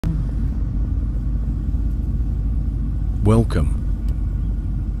Welcome.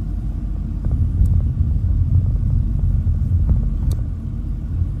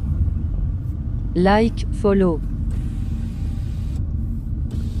 Like, follow.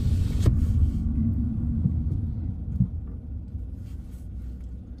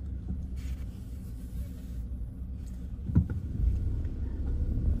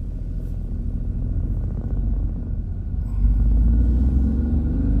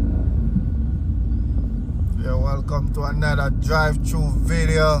 Yeah, welcome to another drive-through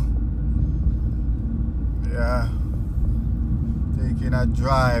video. Yeah, taking a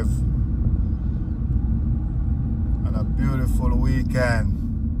drive on a beautiful weekend.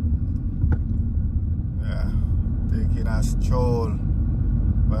 Yeah, taking a stroll.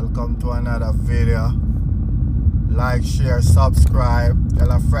 Welcome to another video. Like, share, subscribe.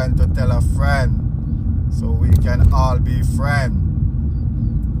 Tell a friend to tell a friend, so we can all be friends.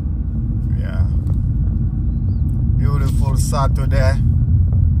 Yeah, beautiful Saturday.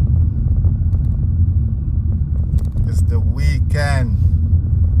 It's the weekend.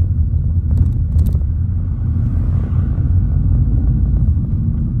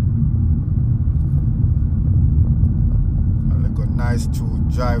 A nice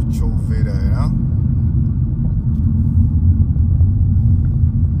drive-through video, you know.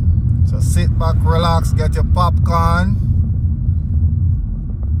 So sit back, relax, get your popcorn,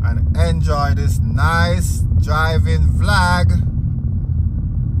 and enjoy this nice driving vlog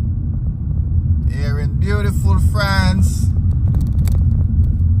here in beautiful France.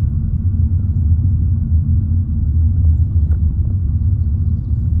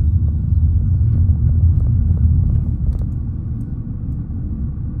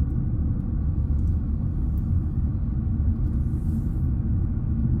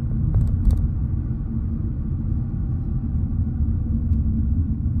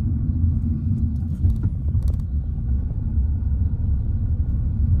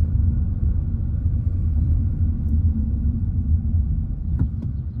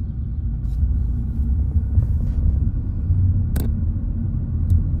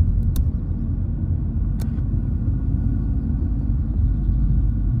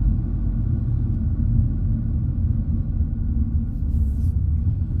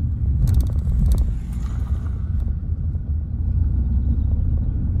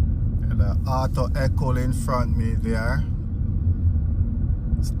 Auto Echo in front me there.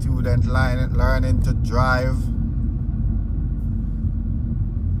 Student learning to drive.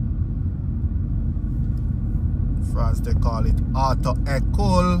 In France they call it Auto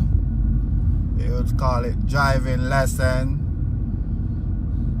Echo. They would call it driving lesson.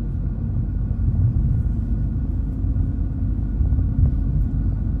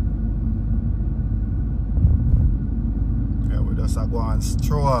 Yeah, we just go and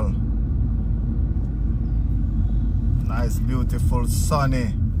stroll. Nice, beautiful,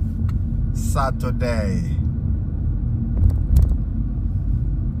 sunny Saturday.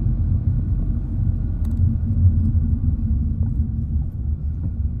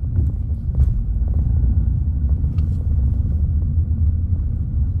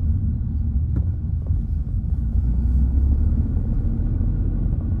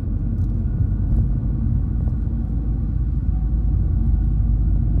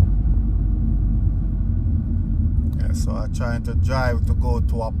 So I'm trying to drive to go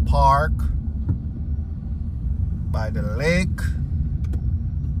to a park by the lake.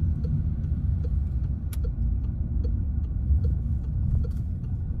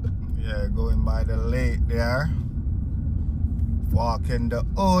 Yeah, going by the lake there. Walk in the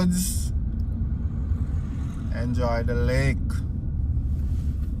woods. Enjoy the lake.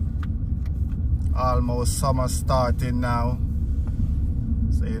 Almost summer starting now.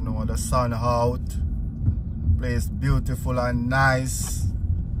 So you know the sun out. Place beautiful and nice.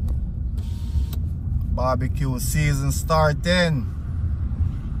 Barbecue season starting.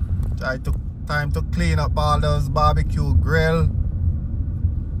 Time to clean up all those barbecue grill.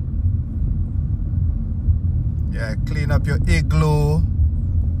 Yeah, clean up your igloo.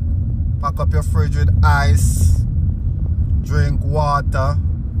 Pack up your fridge with ice. Drink water.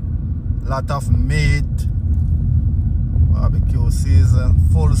 Lot of meat. Barbecue season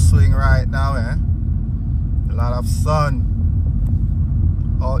full swing right now, eh? A lot of sun,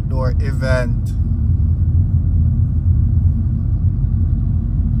 outdoor event.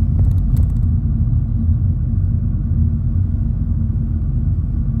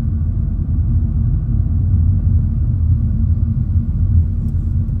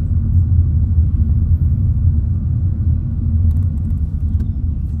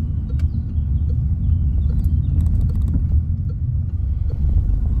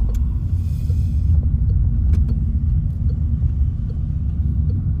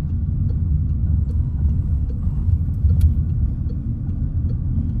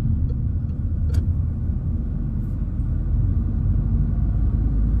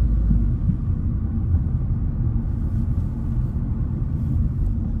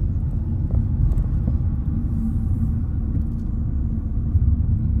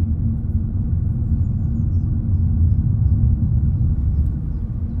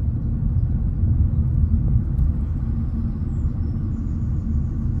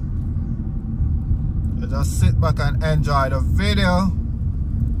 Just sit back and enjoy the video.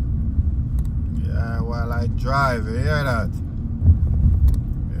 Yeah, while I drive, you hear that?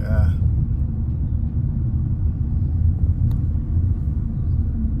 Yeah.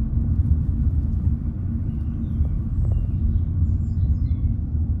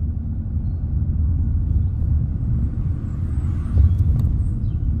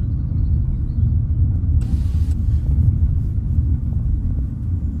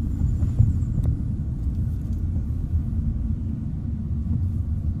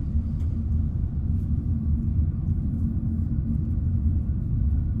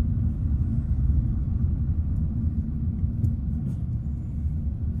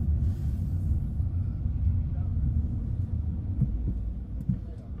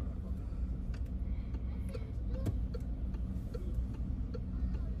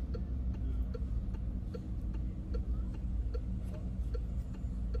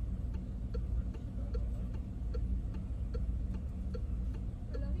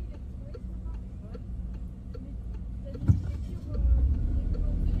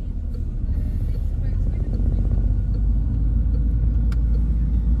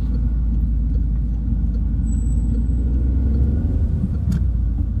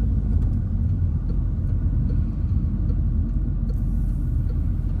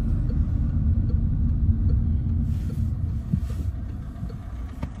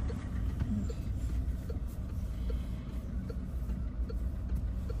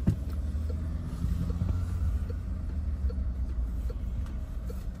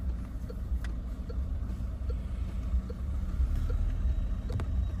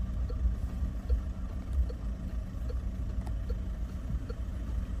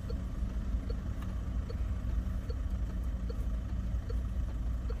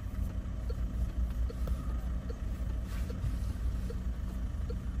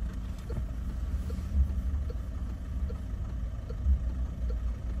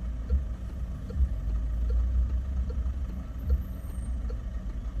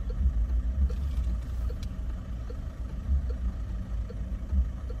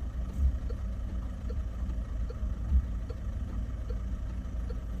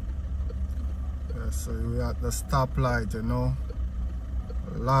 So we're at the stoplight, you know,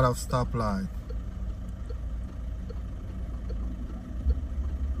 a lot of stoplight.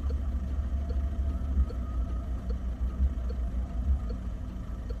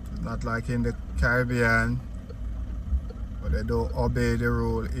 It's not like in the Caribbean, but they don't obey the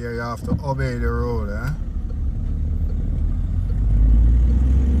rule. Here you have to obey the rule, eh?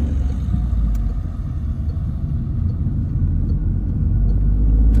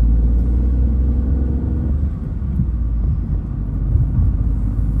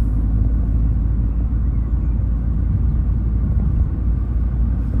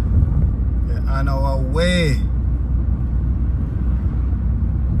 On our way.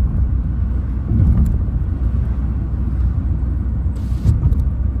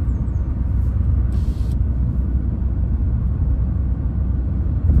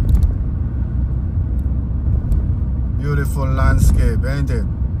 Beautiful landscape, ain't it?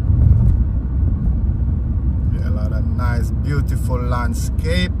 Yeah, a lot of nice, beautiful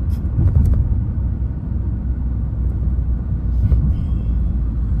landscape.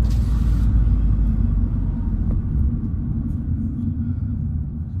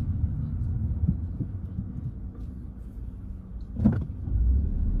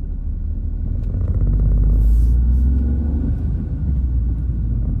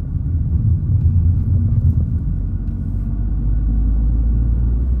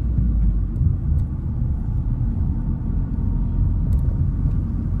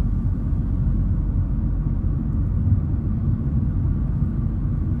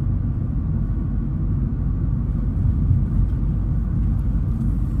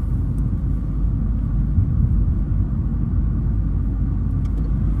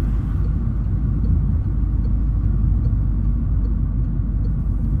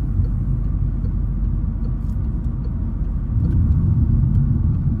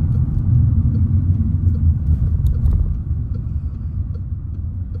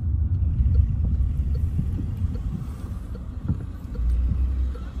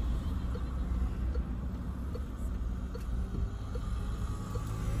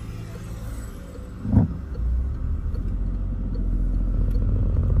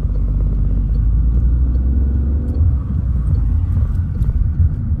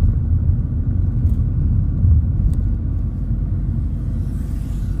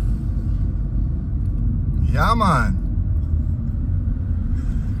 Yeah, man.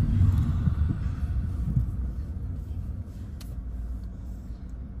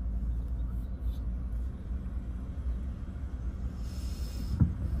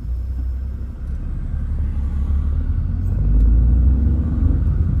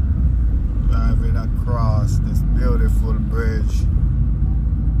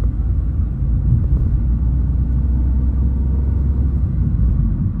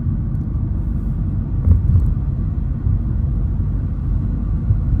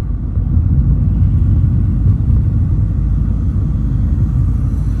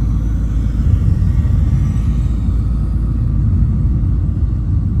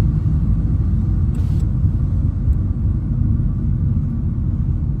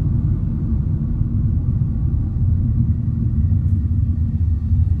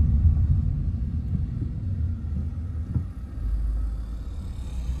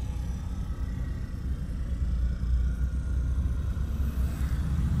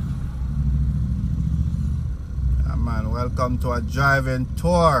 welcome to a driving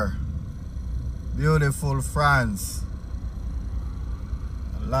tour. Beautiful France.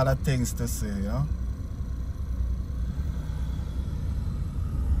 A lot of things to see, yeah?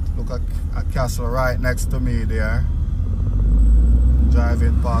 Look at a castle right next to me there.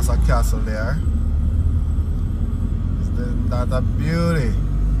 Driving past a castle there. Isn't that a beauty?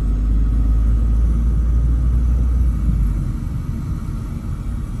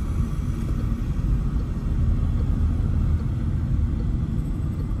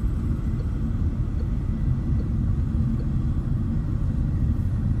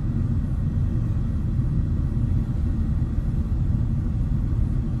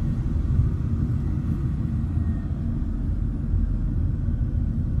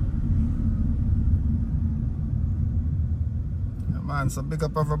 Man, so big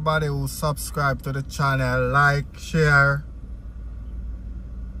up everybody who subscribe to the channel, like, share,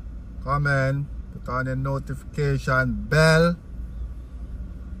 comment, put on the notification bell.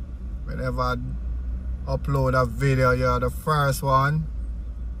 Whenever I upload a video, you're the first one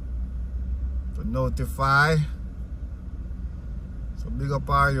to notify. So big up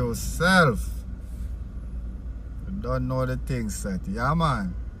on yourself. You don't know the things set, yeah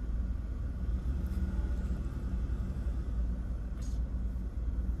man.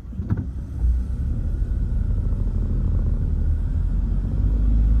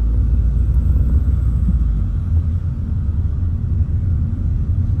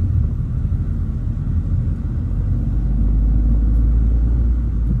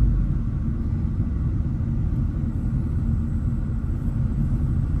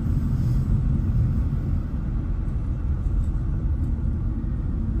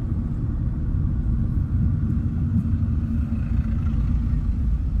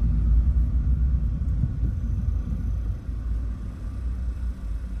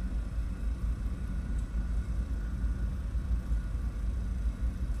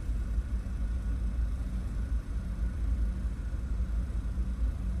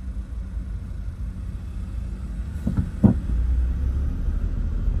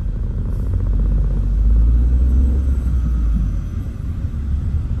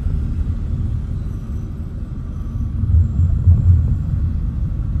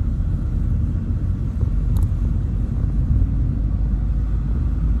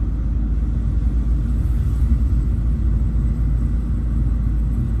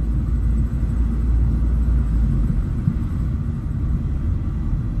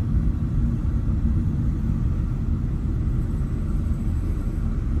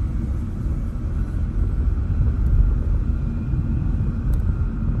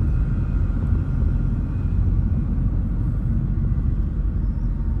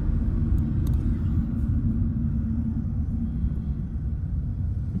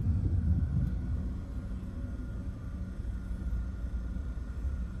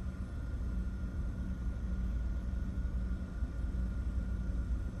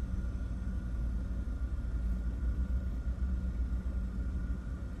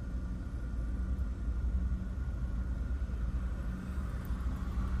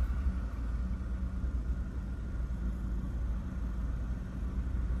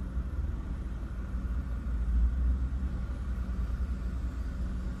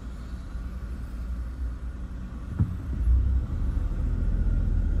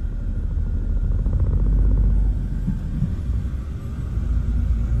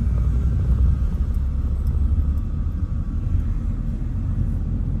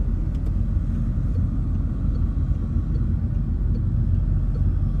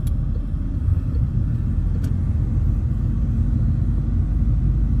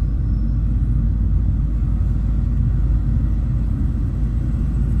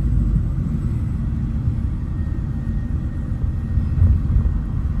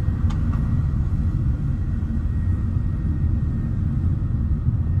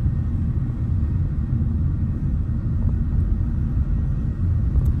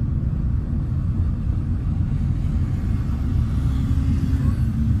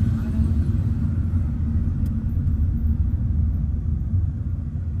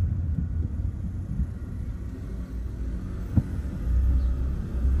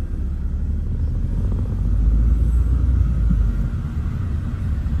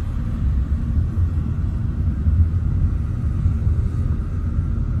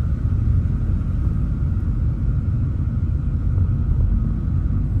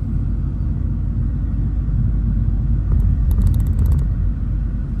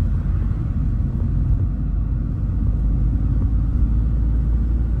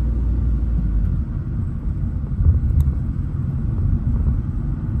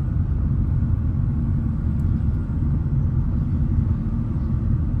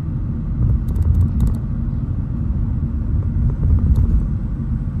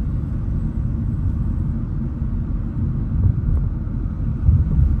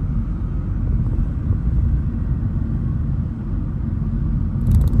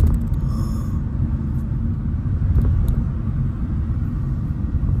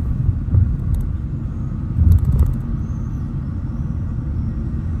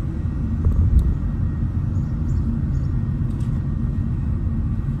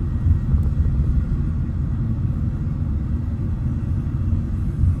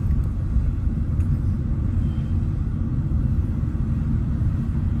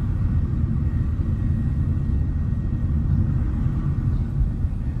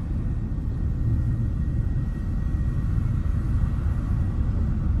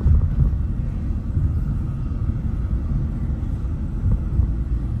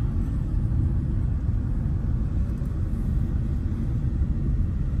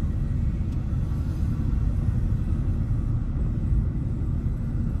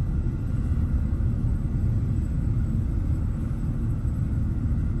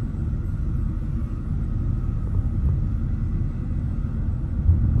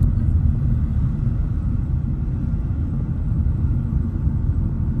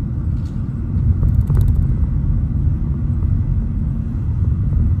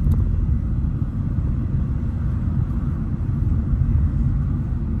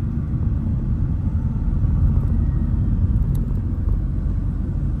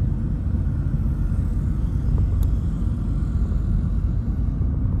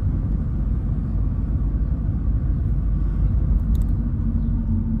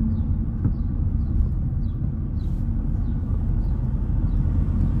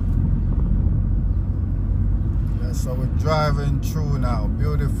 driving through now.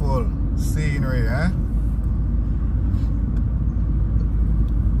 Beautiful scenery, eh?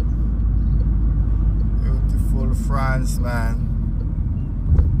 Beautiful France, man.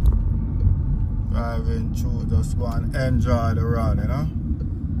 Driving through, just go and enjoy the run, you know?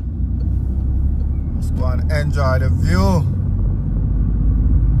 Just go and enjoy the view.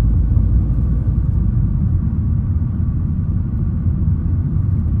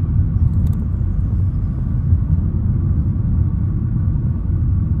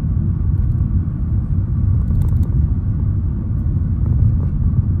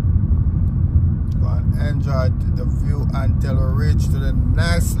 Enjoy the view until we reach to the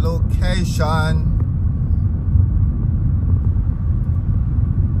next location.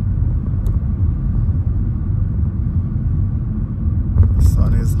 The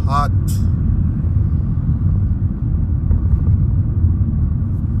sun is hot.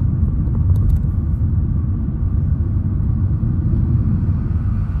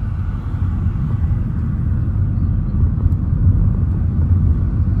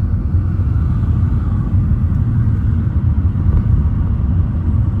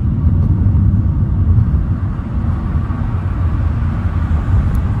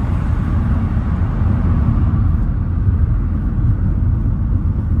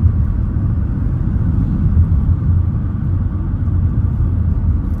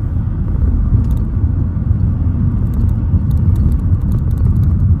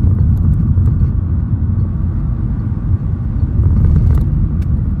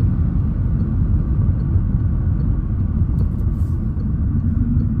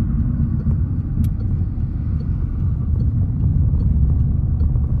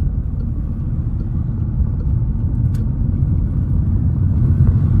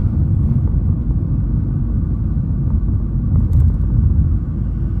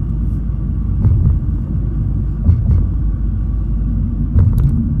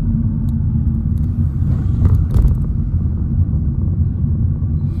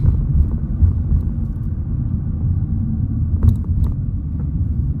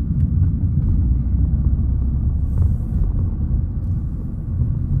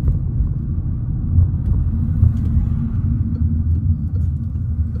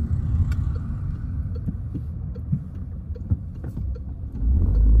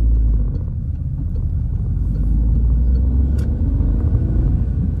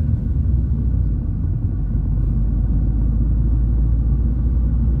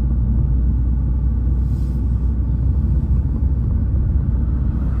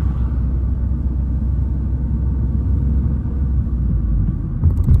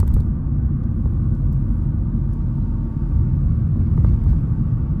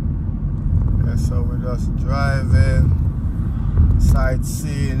 So we're just driving,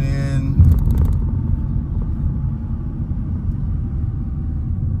 sightseeing in.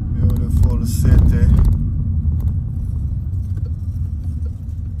 Beautiful city.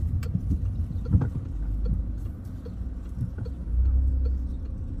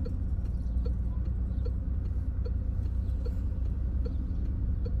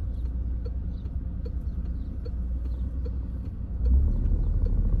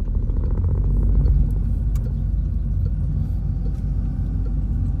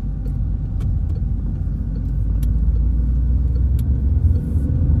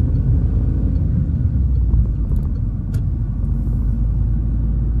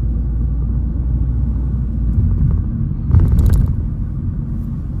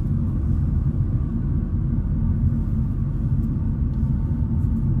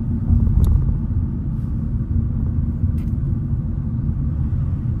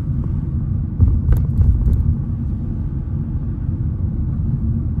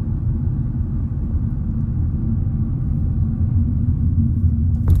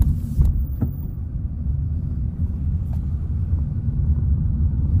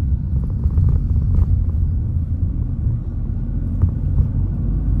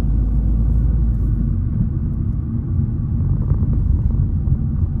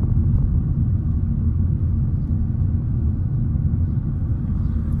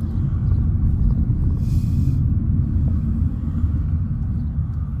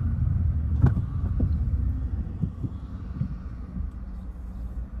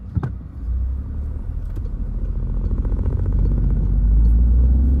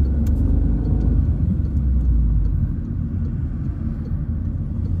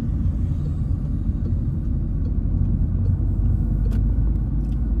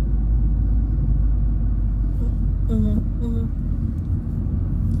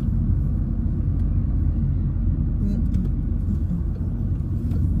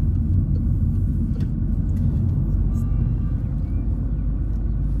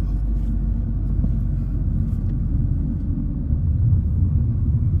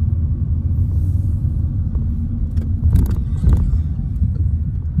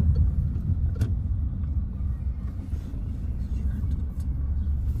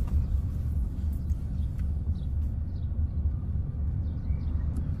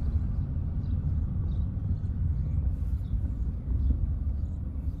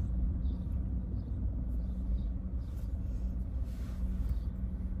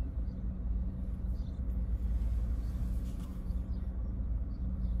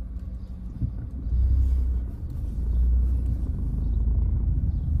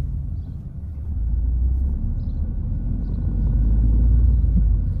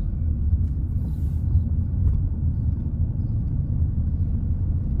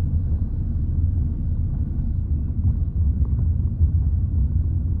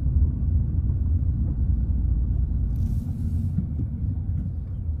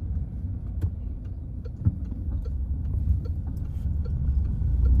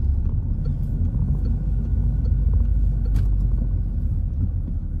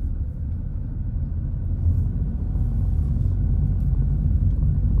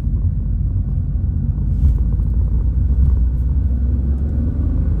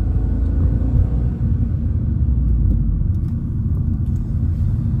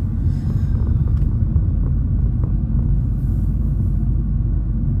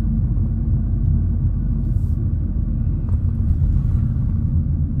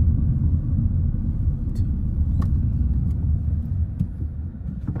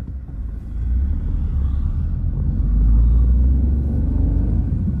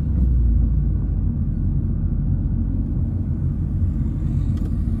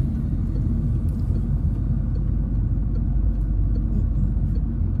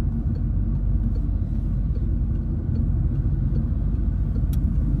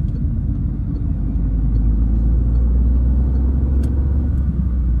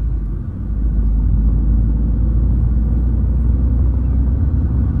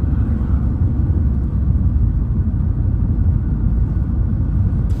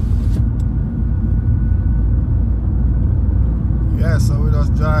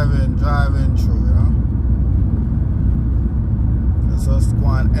 driving through, you know. Let's just go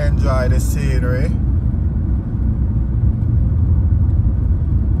and enjoy the scenery.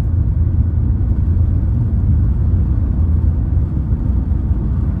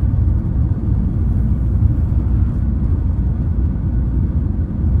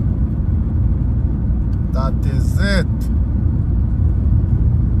 That is it.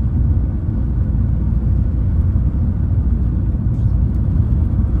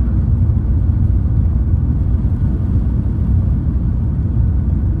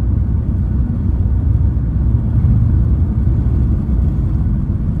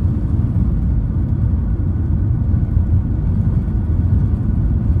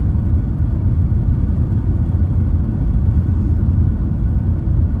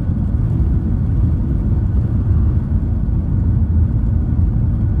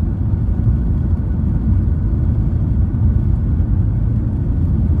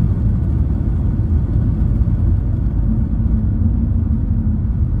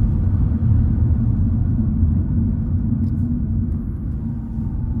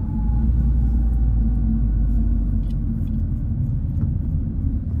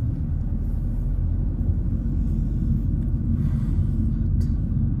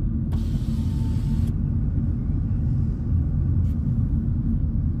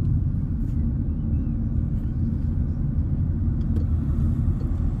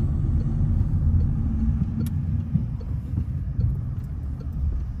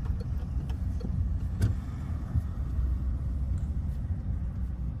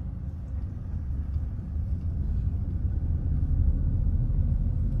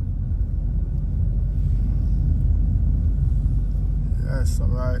 So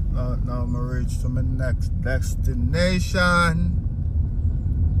right now I'm gonna reach to my next destination.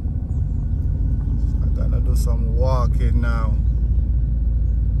 So I'm gonna do some walking now.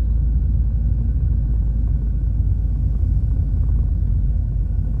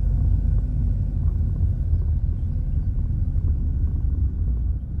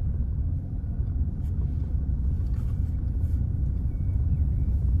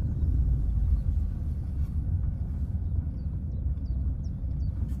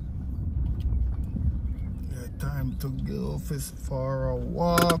 Time to go for a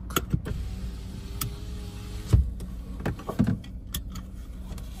walk.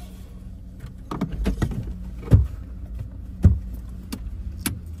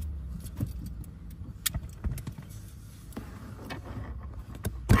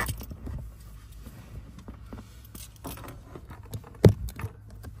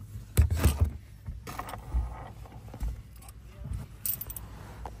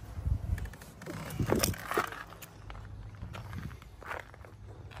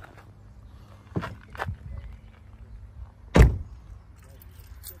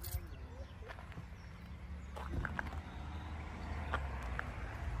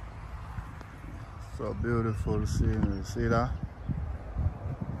 So beautiful scenery, see that?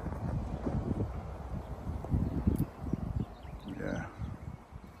 Yeah.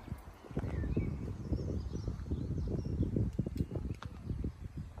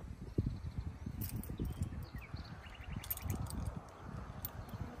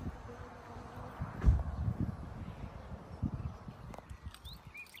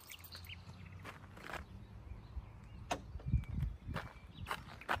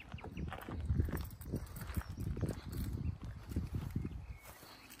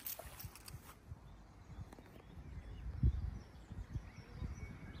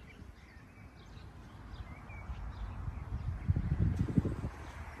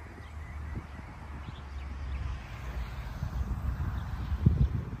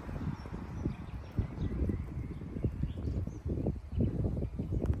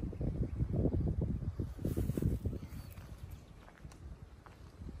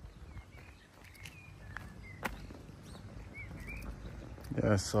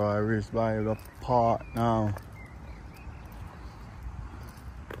 Yeah, so I reached by the park now.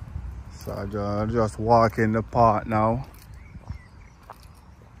 So I just walk in the park now.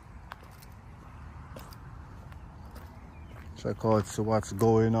 Check out see what's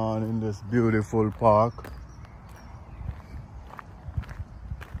going on in this beautiful park.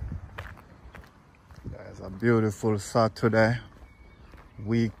 Yeah, it's a beautiful Saturday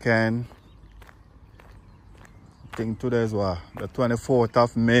weekend. I think today's what? The 24th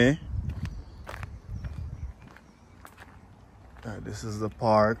of May. Yeah, this is the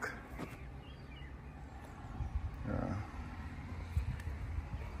park. Yeah.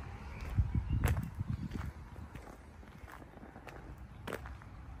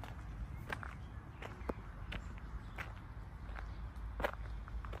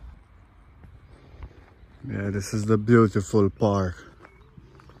 Yeah, this is the beautiful park.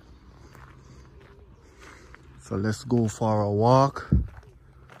 So let's go for a walk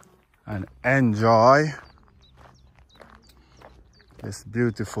and enjoy this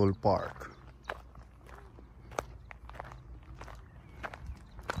beautiful park.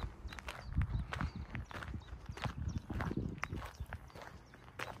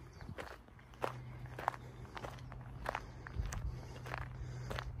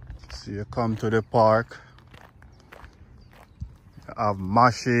 So you come to the park, you have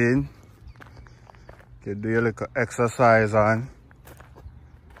machine, you do your little exercise on,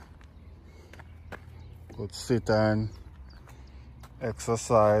 could sit and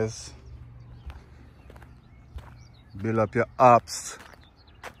exercise, build up your abs,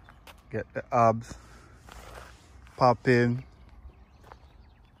 get the abs popping.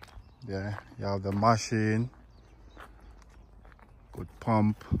 Yeah, you have the machine, good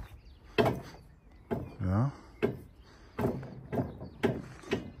pump. Yeah.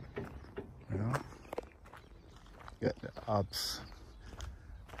 Yeah. Get the abs.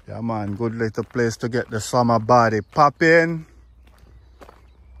 Yeah man, good little place to get the summer body popping.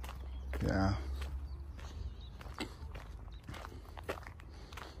 Yeah.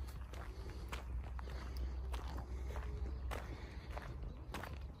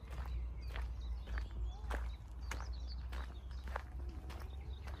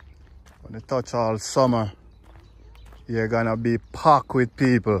 When you touch all summer, you're gonna be packed with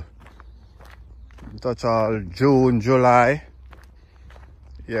people. You touch all June, July,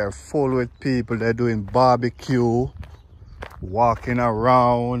 you're full with people. They're doing barbecue, walking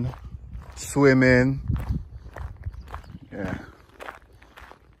around, swimming. Yeah.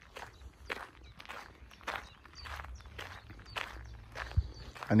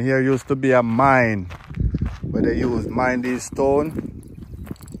 And here used to be a mine where they used mine these stone.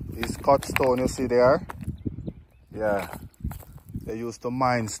 These cut stone you see there. Yeah. They used to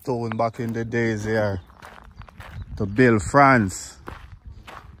mine stone back in the days here to build France.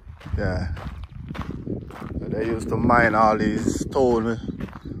 Yeah. They used to mine all these stone.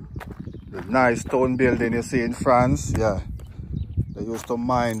 The nice stone building you see in France. Yeah. They used to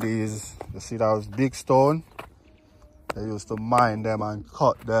mine these. You see that was big stone. They used to mine them and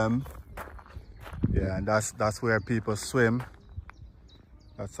cut them. Yeah, and that's where people swim.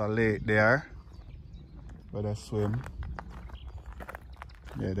 That's a lake there where they swim.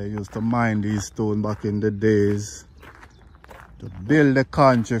 Yeah, they used to mine these stones back in the days to build the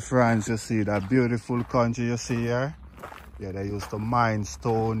country, France. You see that beautiful country you see here? Yeah, they used to mine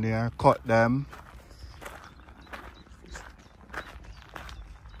stone there, cut them.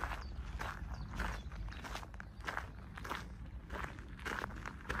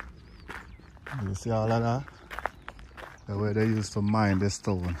 You see all of that? The way they used to mine the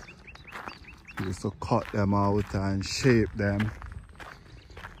stone. They used to cut them out and shape them.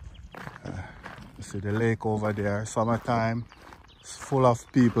 You see the lake over there, summertime, it's full of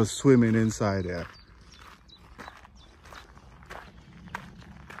people swimming inside there.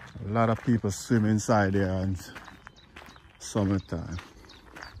 A lot of people swim inside there in summertime.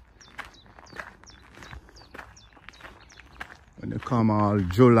 When you come all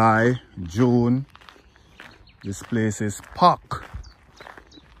July, June, this place is packed.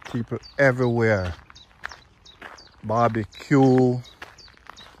 People everywhere. Barbecue.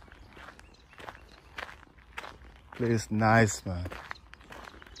 Place nice, man.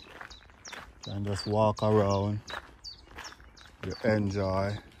 And just walk around. You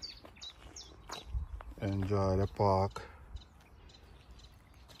enjoy the park.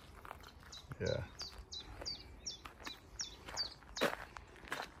 Yeah.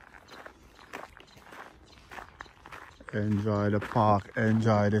 Enjoy the park,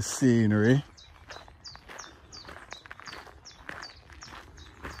 enjoy the scenery.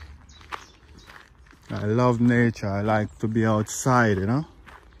 I love nature. I like to be outside, you know.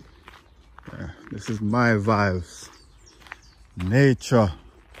 Yeah, this is my vibes. Nature.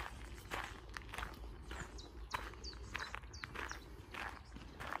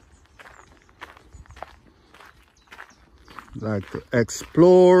 Like to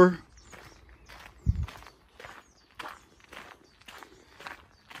explore.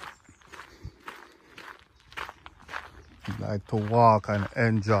 Like to walk and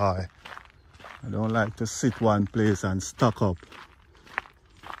enjoy. I don't like to sit one place and stuck up.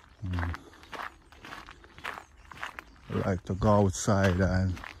 I like to go outside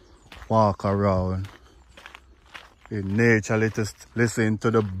and walk around in nature, listen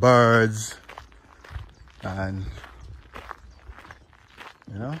to the birds and,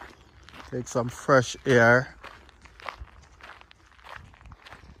 you know, take some fresh air.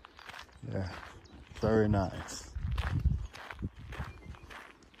 Yeah. Very nice.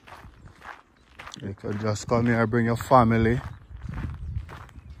 You could just come here, bring your family.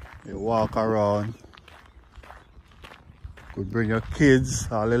 You walk around. You could bring your kids,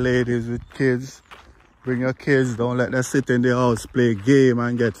 all the ladies with kids. Bring your kids, don't let them sit in the house, play game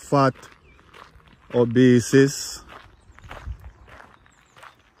and get fat. Obese.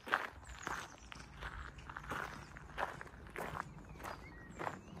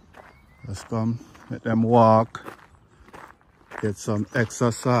 Just come, let them walk, get some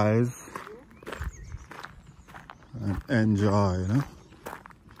exercise and enjoy, you know.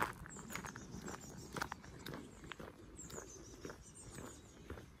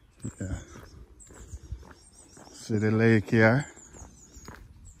 Yeah. See the lake here?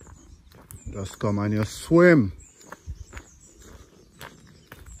 Just come and you swim.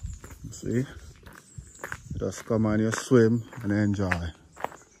 See? Just come and you swim and enjoy.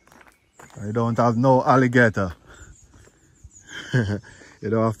 You don't have no alligator. You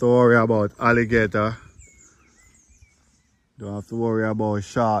don't have to worry about alligator. You don't have to worry about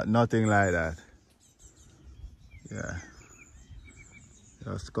shark, nothing like that. Yeah.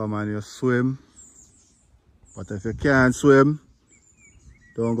 Just come and you swim. But if you can't swim,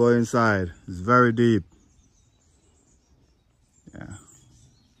 don't go inside. It's very deep. Yeah.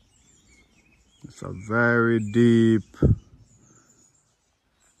 It's a very deep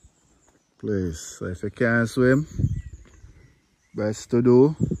place. So if you can't swim, best to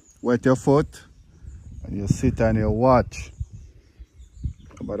do, wet your foot and you sit and you watch.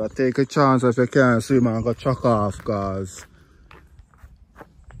 But I take a chance if you can't swim and go chuck off, because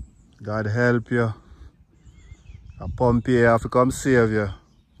God help you. A pump here have to come save you,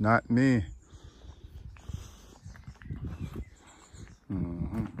 not me.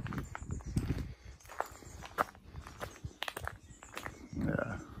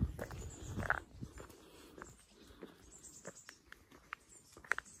 Yeah.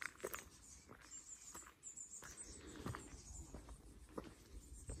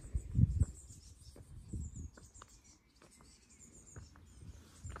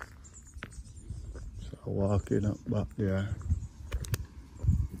 So walking up back there.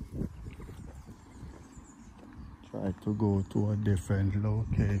 Try to go to a different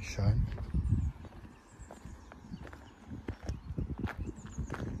location.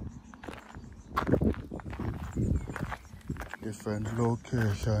 Different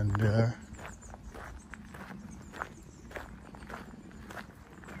location there.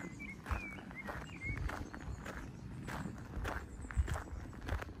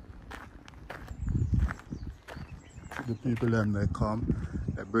 The people them, they come,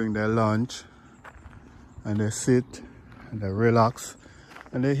 they bring their lunch and they sit and they relax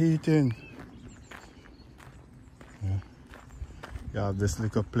and they eating. Yeah. You have this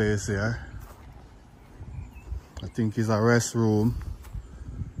little place here. I think it's a restroom.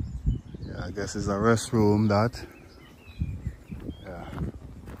 Yeah, I guess it's a restroom that. Yeah.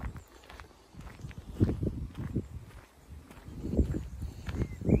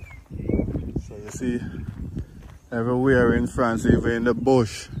 So you see, everywhere in France, even in the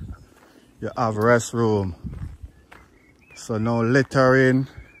bush, you have restroom. So no littering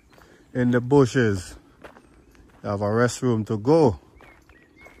in the bushes. You have a restroom to go.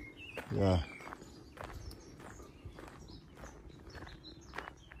 Yeah.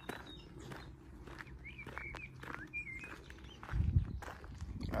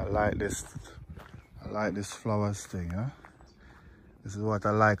 I like this flowers thing, huh? This is what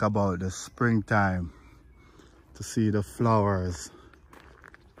I like about the springtime. To see the flowers.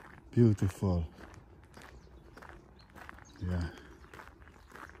 Beautiful. Yeah.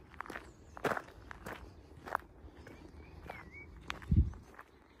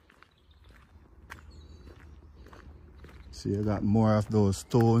 See, you got more of those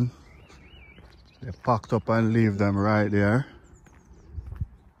stones. They packed up and leave them right there.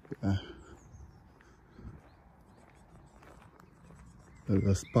 Yeah. They'll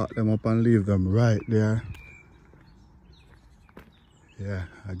just pack them up and leave them right there. Yeah,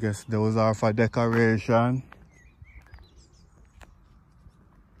 I guess those are for decoration.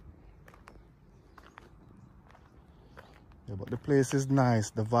 Yeah, but the place is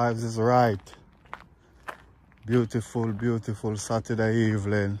nice, the vibes is right. Beautiful, beautiful Saturday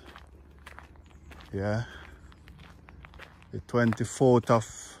evening. Yeah. The 24th of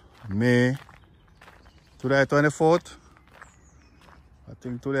May. Today 24th? I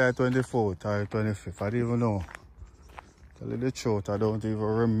think today 24th or 25th, I don't even know. Tell you the truth, I don't even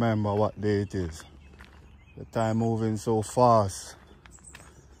remember what day it is. The time moving so fast.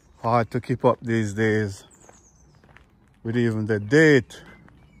 Hard to keep up these days with even the date.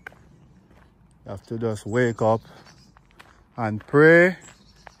 You have to just wake up and pray,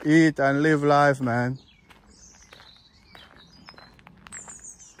 eat and live life, man.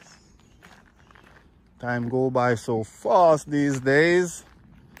 Time go by so fast these days.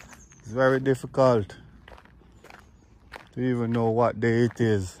 It's very difficult to even know what day it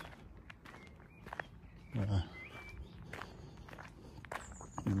is.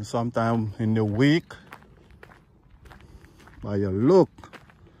 Sometime in the week, by your look,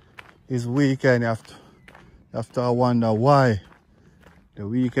 it's weekend. You have to wonder why the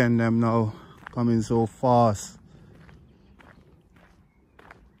weekend them now coming so fast.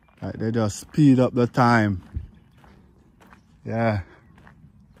 Like they just speed up the time. Yeah.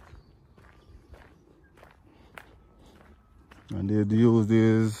 And they use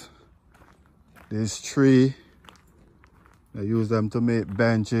this tree. They use them to make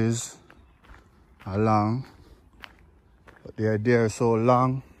benches along. But they're there so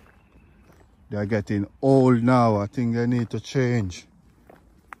long. They're getting old now. I think they need to change.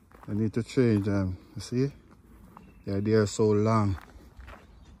 They need to change them. You see? They're there so long.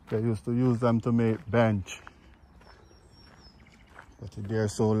 They used to use them to make bench. But they're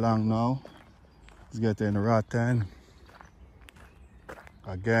so long now. It's getting rotten.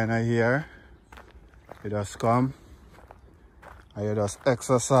 Again, I hear it just come. I hear just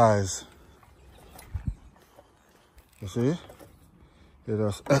exercise. You see? It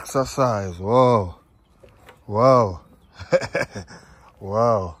just exercise. Whoa. Wow.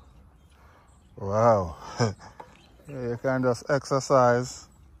 Wow. Wow. Yeah, you can just exercise.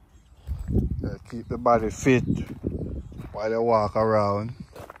 Keep the body fit while you walk around.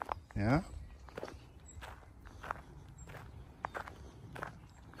 Yeah?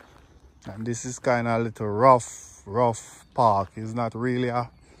 And this is kind of a little rough park. It's not really a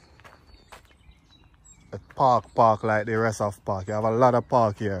park like the rest of park. You have a lot of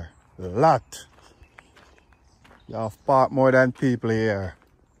park here. A lot. You have park more than people here.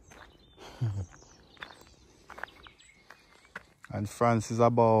 And France is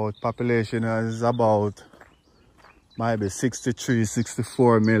about, population is about maybe 63,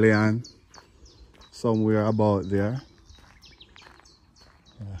 64 million. Somewhere about there.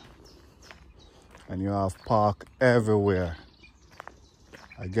 Yeah. And you have park everywhere.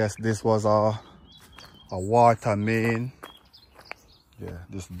 I guess this was a water main. Yeah,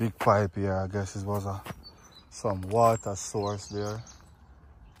 this big pipe here, I guess it was some water source there.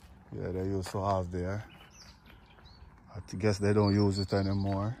 Yeah, they used to have there. I guess they don't use it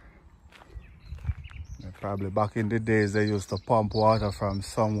anymore. Probably back in the days they used to pump water from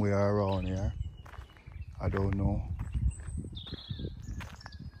somewhere around here. I don't know.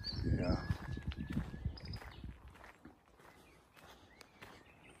 Yeah.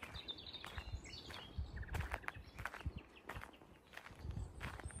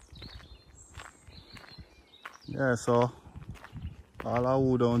 Yeah, so all of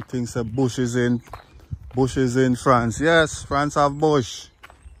who don't think say bush is in France. Yes, France have bush,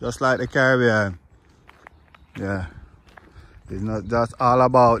 just like the Caribbean. Yeah, it's not just all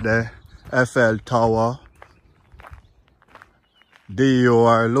about the Eiffel Tower,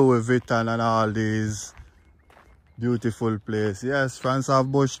 Dior, Louis Vuitton and all these beautiful places. Yes, France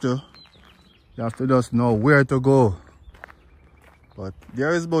have bush too. You have to just know where to go. But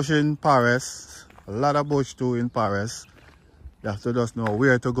there is bush in Paris, a lot of bush too in Paris. You have to just know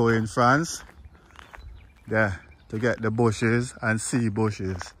where to go in France. Yeah, to get the bushes and see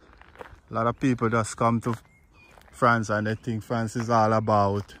bushes. A lot of people just come to France and they think France is all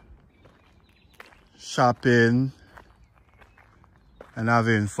about shopping and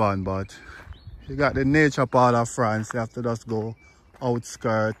having fun, but you got the nature part of France. You have to just go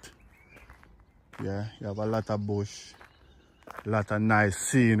outskirts. Yeah, you have a lot of bush, a lot of nice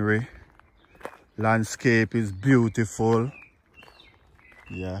scenery. Landscape is beautiful.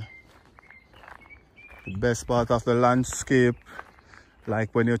 Yeah. The best part of the landscape,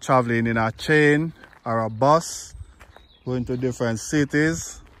 like when you're traveling in a train or a bus, going to different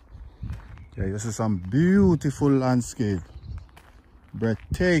cities. Yeah, you see some beautiful landscape.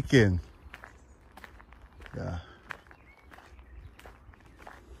 Breathtaking. Yeah.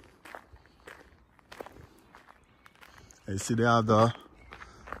 You see they have the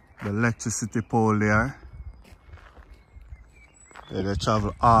electricity pole there. Yeah, they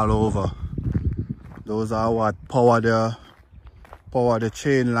travel all over. Those are what power the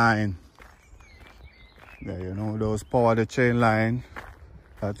chain line. Yeah, you know, those power the chain line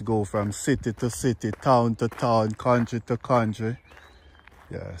that go from city to city, town to town, country to country.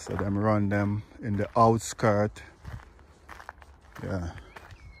 Yeah, so them run them in the outskirts. Yeah.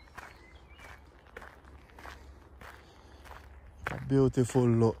 A beautiful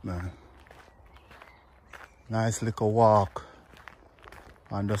look, man. Nice little walk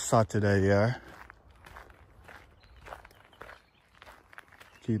on the Saturday here.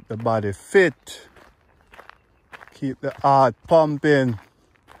 Keep the body fit. Keep the heart pumping.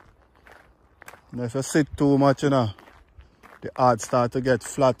 And if you sit too much, you know, the heart start to get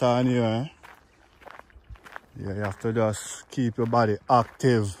flatter on you. Yeah, you have to just keep your body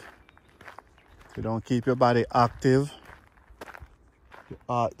active. If you don't keep your body active, the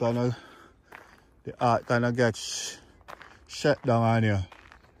heart gonna get shut down on you.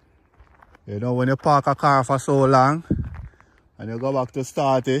 You know, when you park a car for so long and you go back to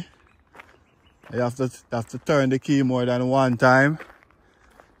start it, you have to turn the key more than one time.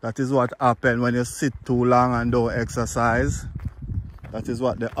 That is what happens when you sit too long and don't exercise. That is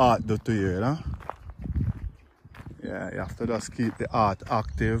what the heart do to you, you know. Yeah, you have to just keep the heart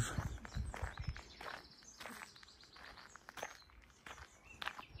active.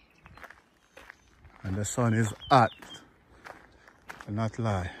 And the sun is hot. I'll not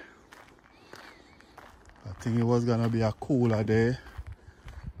lie. I think it was gonna be a cooler day.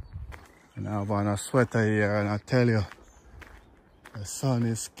 And I have on a sweater here, and I tell you, the sun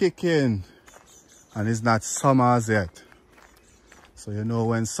is kicking. And it's not summer as yet. So you know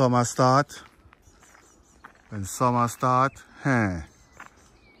when summer start? When summer start,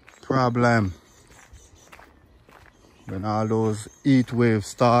 problem. When all those heat waves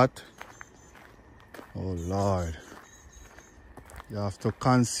start, oh Lord, you have to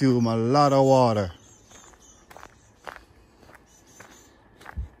consume a lot of water.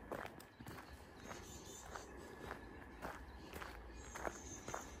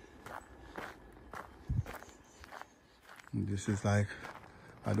 This is like,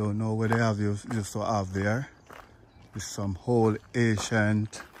 I don't know what they have used to have there. It's some old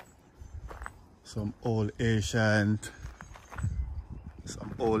ancient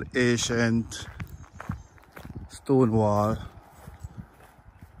stone wall.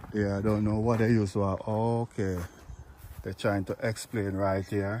 Yeah, I don't know what they used to have. Okay, they're trying to explain right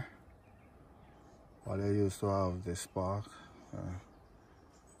here what they used to have this park.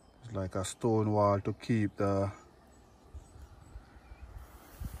 It's like a stone wall to keep the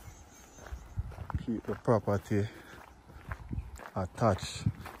property attached.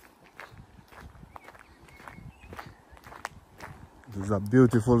 This is a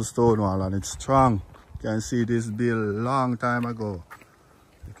beautiful stone wall and it's strong. You can see this built a long time ago.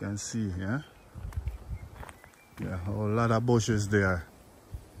 You can see, yeah? Yeah, a whole lot of bushes there.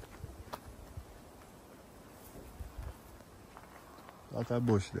 Lot of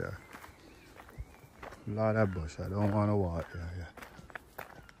bush there. Lot of bush. I don't want to walk there, yeah.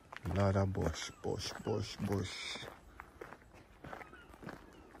 Lot of bush.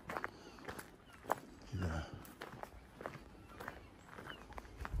 Yeah.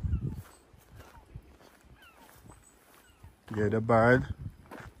 Yeah, the bird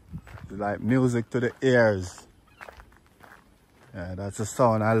is like music to the ears. Yeah, that's a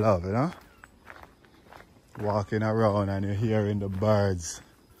sound I love, you know? Walking around and you're hearing the birds.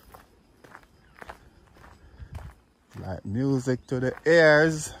 Like music to the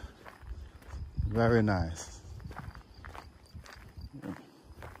ears. Very nice.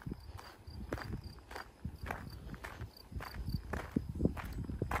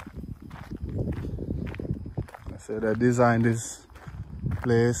 I say they designed this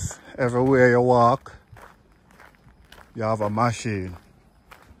place. Everywhere you walk, you have a machine.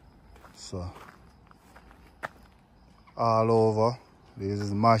 So all over, this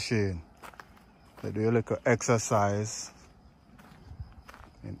is machine. They do a little exercise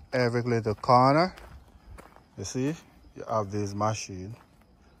in every little corner. You see, you have this machine.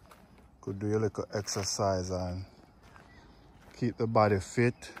 Could do a little exercise and keep the body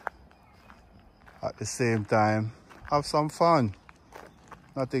fit. At the same time, have some fun.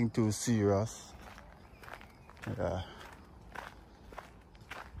 Nothing too serious. Yeah.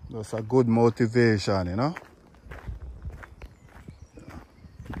 That's a good motivation, you know.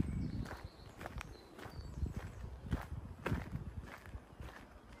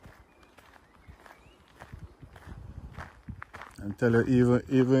 And tell you,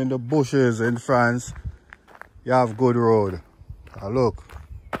 even in the bushes in France, you have good road. Now look,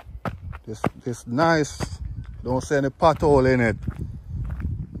 this nice. Don't see any pothole in it.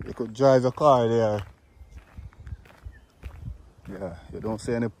 You could drive your car there. Yeah, you don't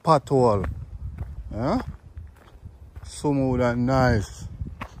see any pothole. Yeah? Smooth and nice.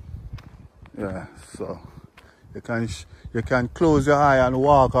 Yeah, so you can close your eye and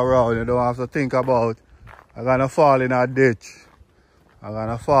walk around. You don't have to think about, I'm gonna fall in a ditch. I'm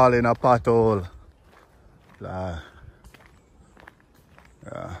gonna fall in a pothole. Yeah.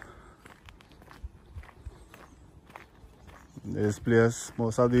 This place,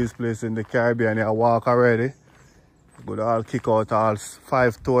 most of these places in the Caribbean, you walk already. But all kick out all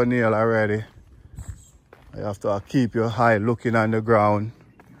 5 toenail already. You have to keep your eye looking on the ground.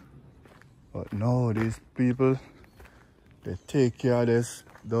 But no, these people, they take care of this,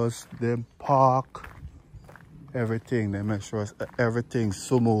 them park, everything. They make sure everything's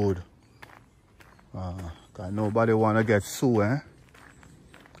smooth. Cause nobody wanna get sued, eh?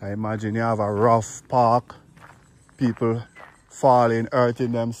 I imagine you have a rough park, people falling,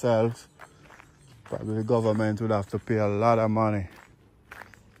 hurting themselves. Probably the government would have to pay a lot of money.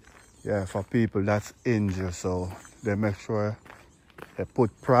 Yeah, for people that's injured. So they make sure they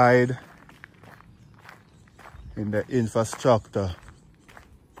put pride in the infrastructure.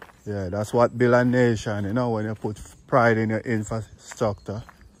 Yeah, that's what build a nation, you know, when you put pride in your infrastructure.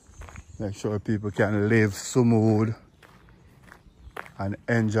 Make sure people can live smooth and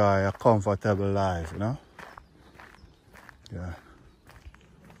enjoy a comfortable life, you know? Yeah.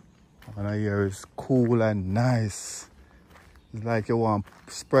 And here is cool and nice. It's like you want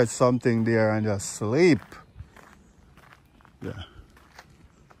to spread something there and just sleep. Yeah.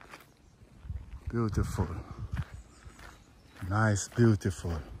 Beautiful. Nice,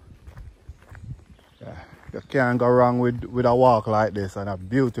 beautiful. Yeah. You can't go wrong with a walk like this on a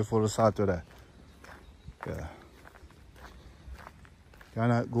beautiful Saturday. Yeah.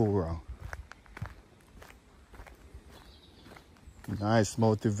 Cannot go wrong. Nice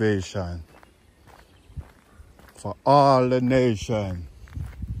motivation for all the nation.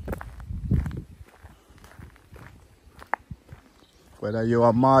 Whether you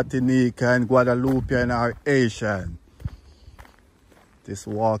are Martinican, Guadeloupean or Asian, this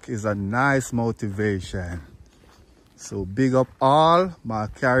walk is a nice motivation. So big up all my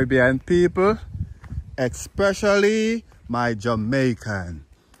Caribbean people, especially my Jamaican.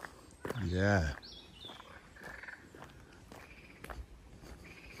 Yeah.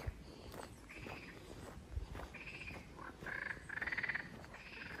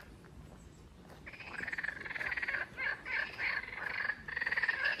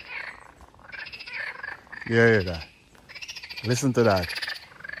 You hear that? Listen to that.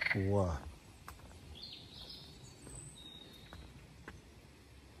 Wow.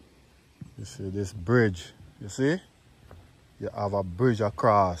 You see this bridge? You see? You have a bridge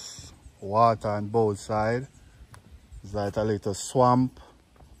across. Water on both sides. It's like a little swamp.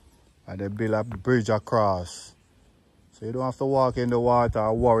 And they build a bridge across. So you don't have to walk in the water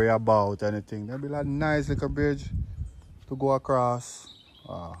or worry about anything. They build a nice little bridge to go across.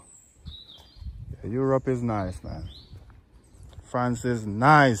 Wow. Europe is nice, man. France is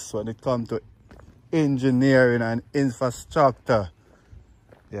nice when it comes to engineering and infrastructure.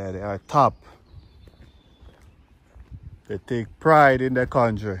 Yeah, they are top. They take pride in their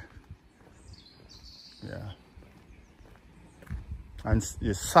country. Yeah. And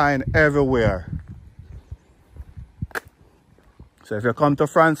you sign everywhere. So if you come to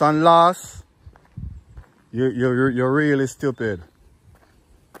France and lost, you're really stupid.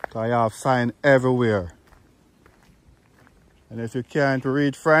 Because you have sign everywhere. And if you can't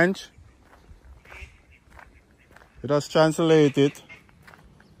read French, you just translate it.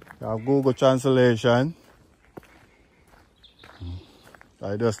 You have Google Translation.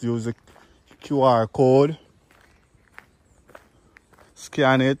 I just use the QR code,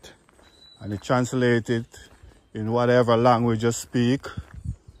 scan it, and you translate it in whatever language you speak.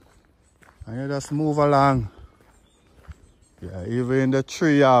 And you just move along. Yeah, even the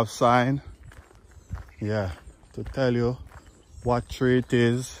tree have sign. Yeah, to tell you what tree it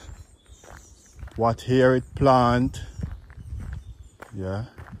is, what year it plant. Yeah.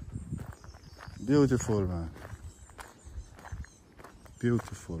 Beautiful, man.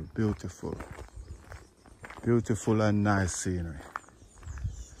 Beautiful, beautiful. Beautiful and nice scenery.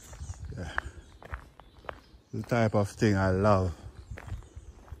 Yeah. The type of thing I love.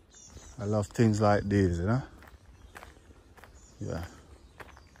 I love things like these, you know? Yeah.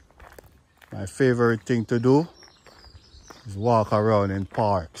 My favorite thing to do is walk around in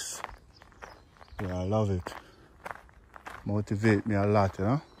parks. Yeah, I love it. Motivate me a lot, you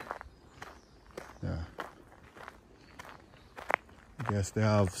know? Yeah. I guess they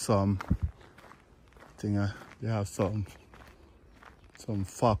have some thing, they have some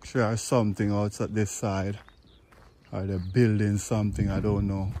factory or something outside this side. Or they're building something, I don't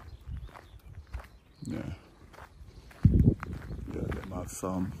know. Yeah. Yeah, they have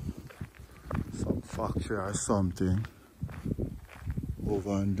some factory or something over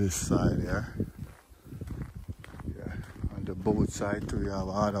on this side here. Yeah, on the boat side too, you have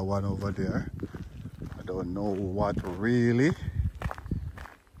another one over there. I don't know what really.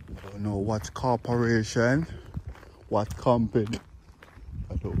 I don't know what corporation, What company?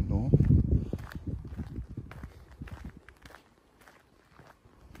 I don't know.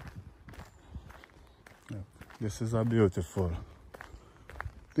 This is a beautiful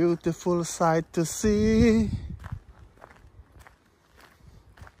sight to see.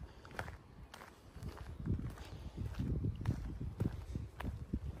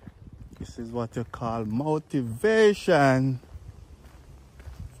 This is what you call motivation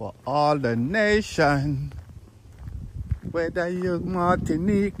for all the nation. Whether you're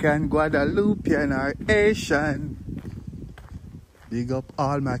Martinican, Guadeloupean or Asian. Big up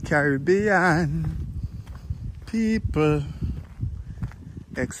all my Caribbean people,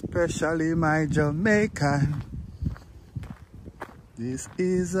 especially my Jamaican. This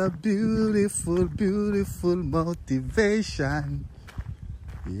is a beautiful, beautiful motivation.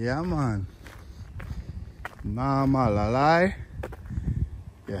 Yeah, man. Normal, a lie.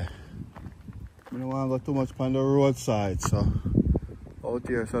 Yeah. I don't want to go too much on the roadside, so out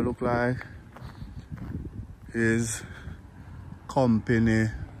here, so look like is company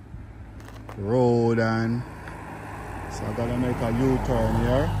road, and so I gotta make a U-turn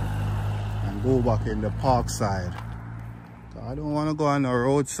here and go back in the park side. So I don't want to go on the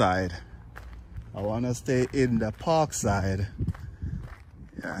roadside. I want to stay in the park side.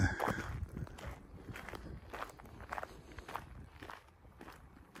 Yeah.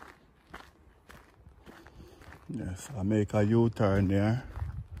 Yes, I make a U-turn there.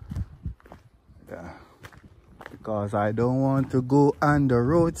 Yeah. Because I don't want to go on the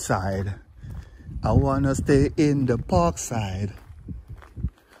roadside. I want to stay in the park side.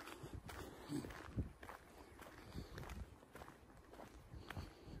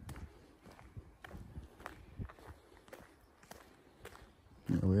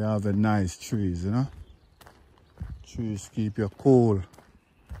 Yeah, we have the nice trees, you know. Trees keep you cool.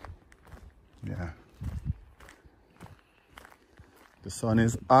 Yeah. The sun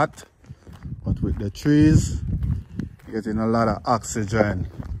is hot, but with the trees, you're getting a lot of oxygen.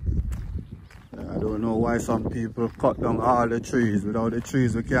 I don't know why some people cut down all the trees. Without the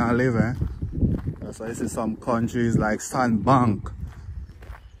trees, we can't live, eh? That's why you see some countries like Sandbank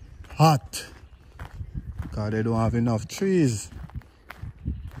hot, because they don't have enough trees.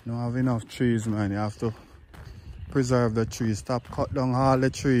 You don't have enough trees, man. You have to preserve the trees. Stop cut down all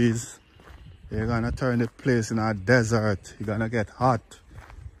the trees. You're gonna turn the place in a desert. You're gonna get hot.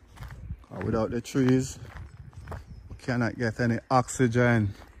 Without the trees, we cannot get any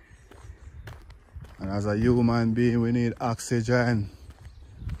oxygen. And as a human being, we need oxygen.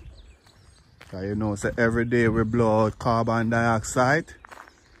 So you know, so every day we blow out carbon dioxide.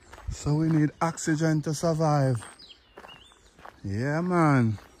 So we need oxygen to survive. Yeah,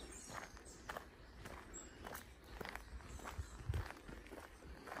 man.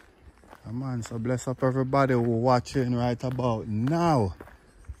 Man, so bless up everybody who watching right about now.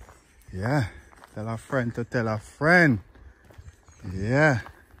 Yeah, tell a friend to tell a friend. Yeah.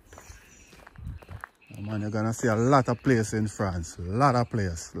 Man, you're gonna see a lot of places in France. A lot of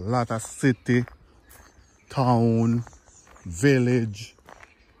places. A lot of city, town, village.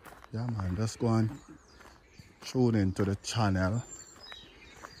 Yeah, man, just go and tune into the channel.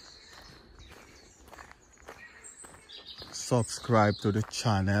 Subscribe to the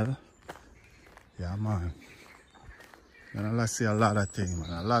channel. Yeah, man. And let's see a lot of things, man.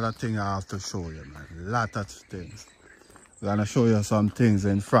 A lot of things I have to show you, man. A lot of things. I'm gonna show you some things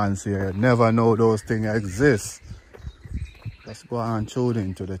in France here. You never know those things exist. Let's go and tune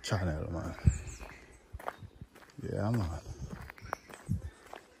into the channel, man. Yeah, man.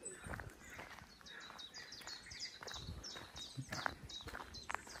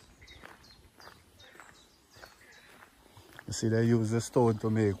 You see, they use the stone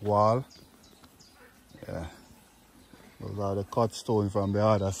to make wall. Yeah. Those are the cut stones from the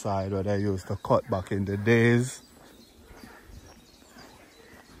other side where they used to cut back in the days.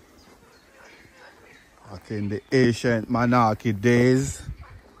 Back in the ancient monarchy days.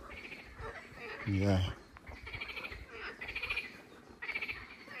 Yeah.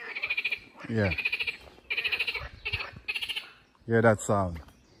 Yeah. Hear that sound?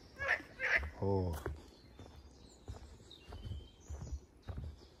 Oh.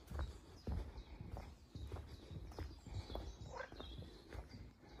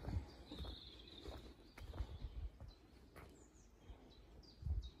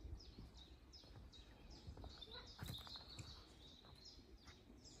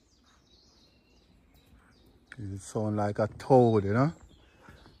 It sounds like a toad, you know?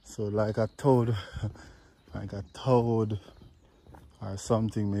 So like a toad, like a toad or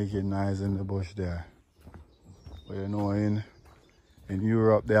something making noise in the bush there. But you know, in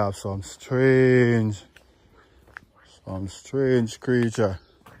Europe they have some strange Some strange creature.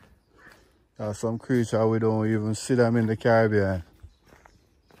 There's some creature we don't even see them in the Caribbean.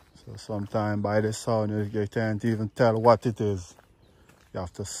 So sometimes by the sound you can't even tell what it is. You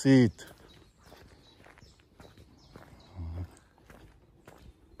have to see it.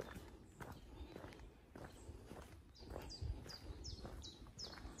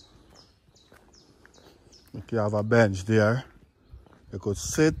 If you have a bench there, you could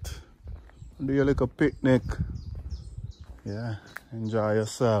sit and do your little picnic. Yeah, enjoy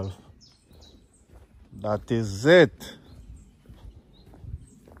yourself. That is it.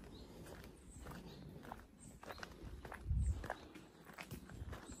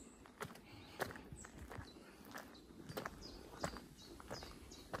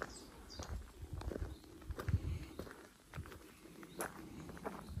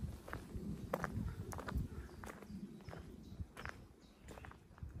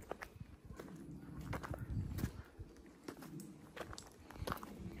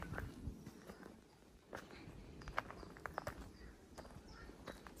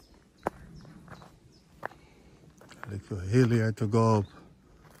 Like a hill here to go up.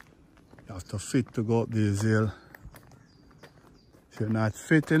 You have to fit to go up this hill. If you're not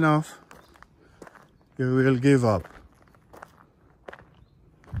fit enough, you will give up.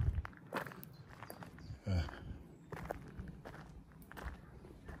 Yeah.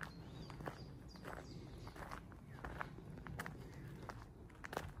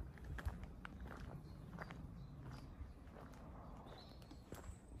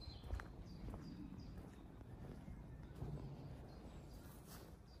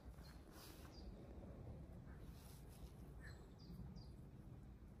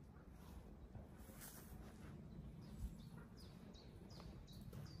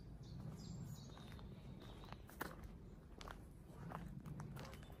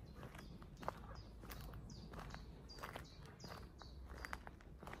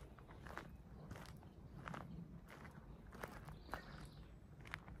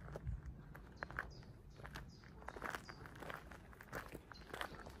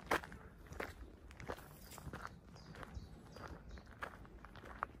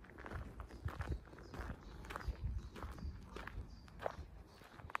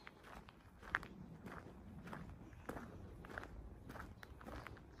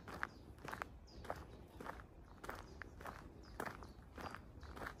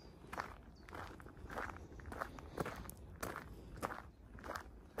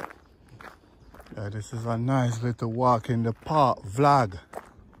 Yeah, this is a nice little walk in the park vlog.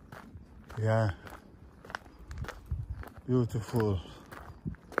 Yeah. Beautiful.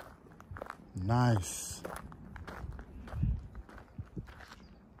 Nice.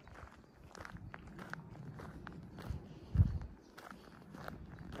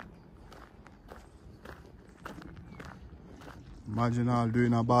 Imagine all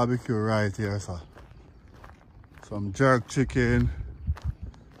doing a barbecue right here, sir. Some jerk chicken,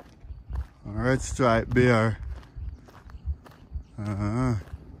 a red stripe beer.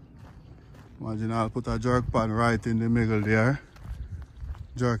 Imagine I'll put a jerk pan right in the middle there.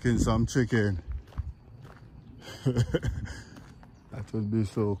 Jerking some chicken. That would be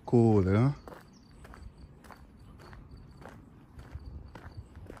so cool, you know?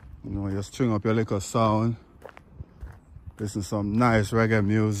 You know, you string up your little sound. Listen to some nice reggae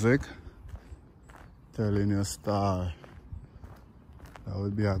music. Telling your star. That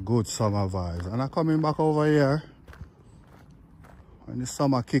would be a good summer vibe. And I'm coming back over here. When the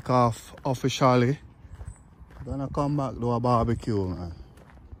summer kick off officially, I'm gonna come back do a barbecue, man.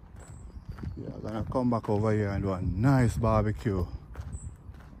 Yeah, I'm gonna come back over here and do a nice barbecue.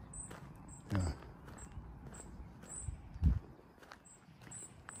 Yeah.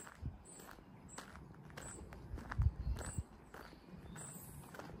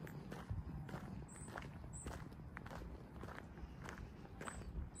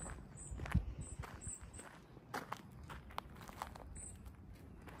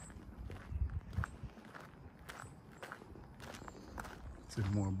 See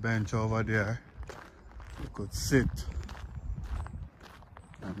more bench over there. You could sit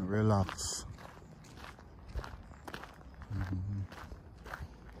and relax.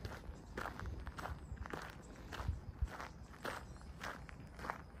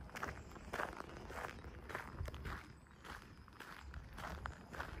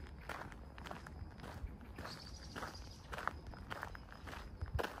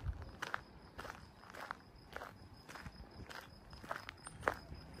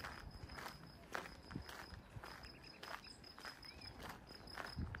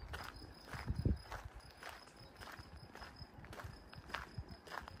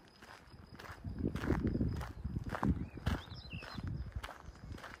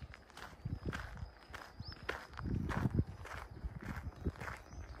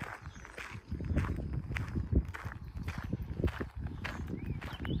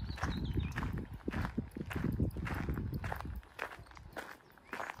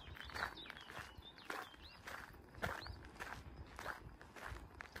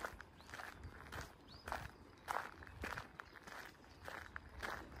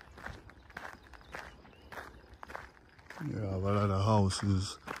 You have a lot of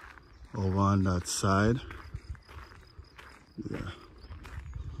houses over on that side. Yeah.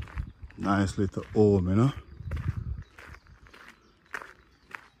 Nice little home, you know.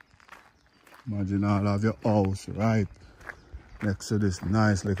 Imagine all of your house right next to this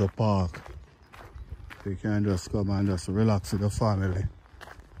nice little park. You can just come and just relax with the family.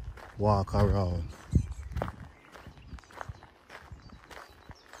 Walk around.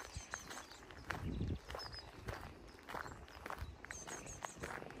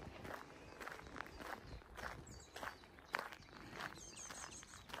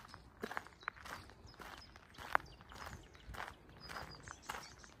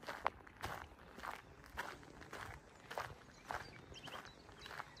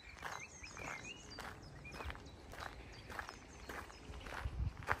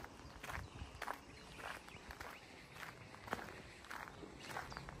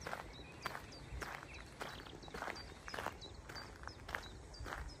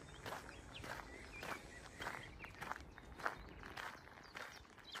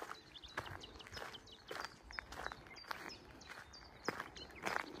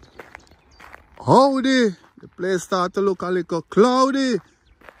 Howdy! The place start to look a little cloudy.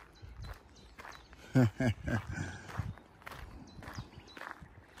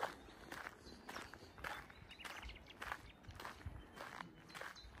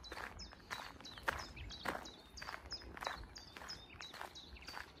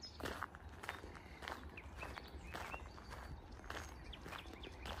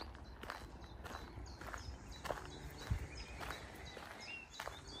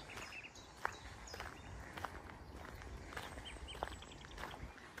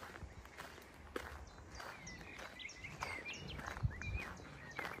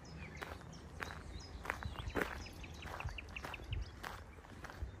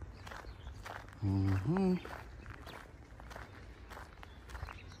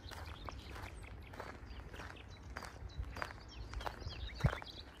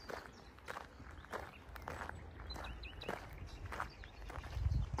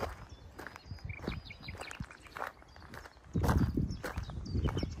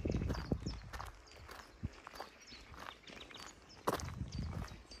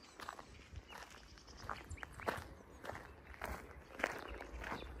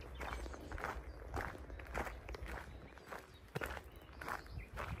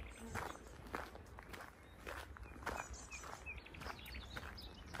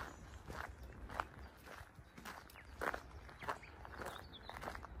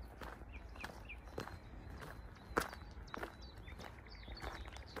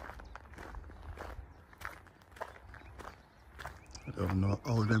 I don't know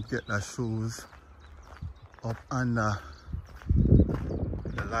how them get their shoes up under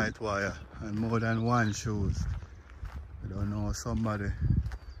the light wire, and more than one shoes. I don't know how somebody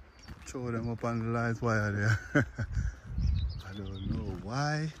throw them up on the light wire there. I don't know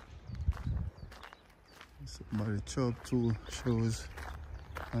why. Somebody throw up 2 shoes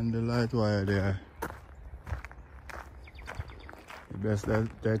on the light wire there. The best that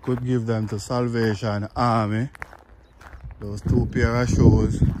they could give them to Salvation Army. Those 2 pair of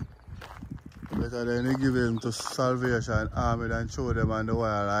shoes. Better than they give them to Salvation Army than show them on the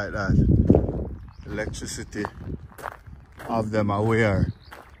wire like that. Electricity of them aware.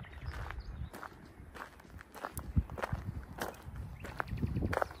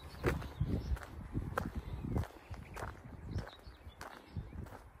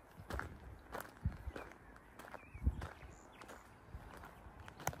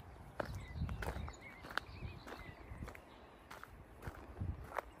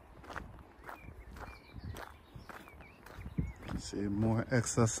 See more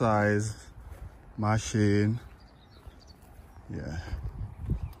exercise machine. Yeah.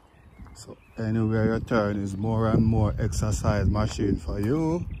 So anywhere you turn is more and more exercise machine for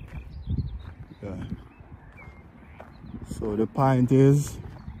you. Yeah. So the point is,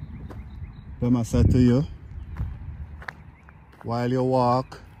 let me say to you, while you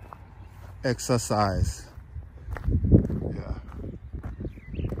walk, exercise. Yeah.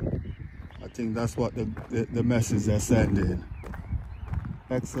 I think that's what the message they're sending.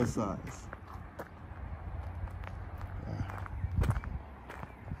 Exercise. Yeah.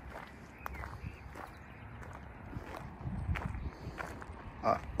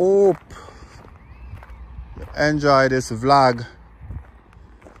 I hope you enjoy this vlog.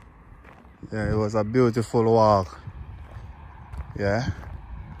 Yeah, it was a beautiful walk. Yeah.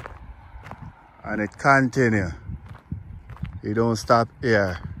 And it continues. You don't stop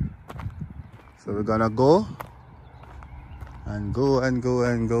here. So we're gonna go and go and go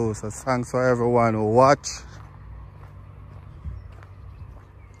and go. So thanks for everyone who watch.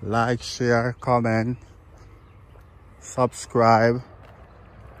 Like, share, comment, subscribe.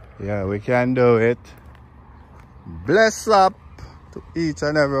 Yeah, we can do it. Bless up to each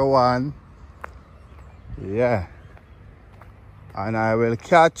and every one. Yeah. And I will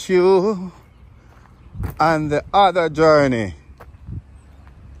catch you on the other journey.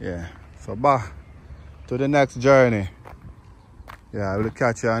 Yeah. So back to the next journey. Yeah, I will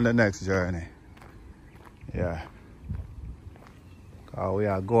catch you on the next journey. Yeah. Cause we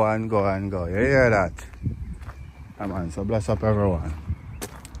are go and go and go. You hear that? Come on, so bless up everyone.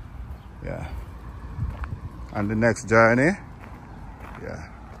 Yeah. On the next journey. Yeah.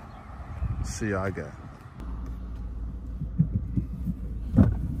 See you again.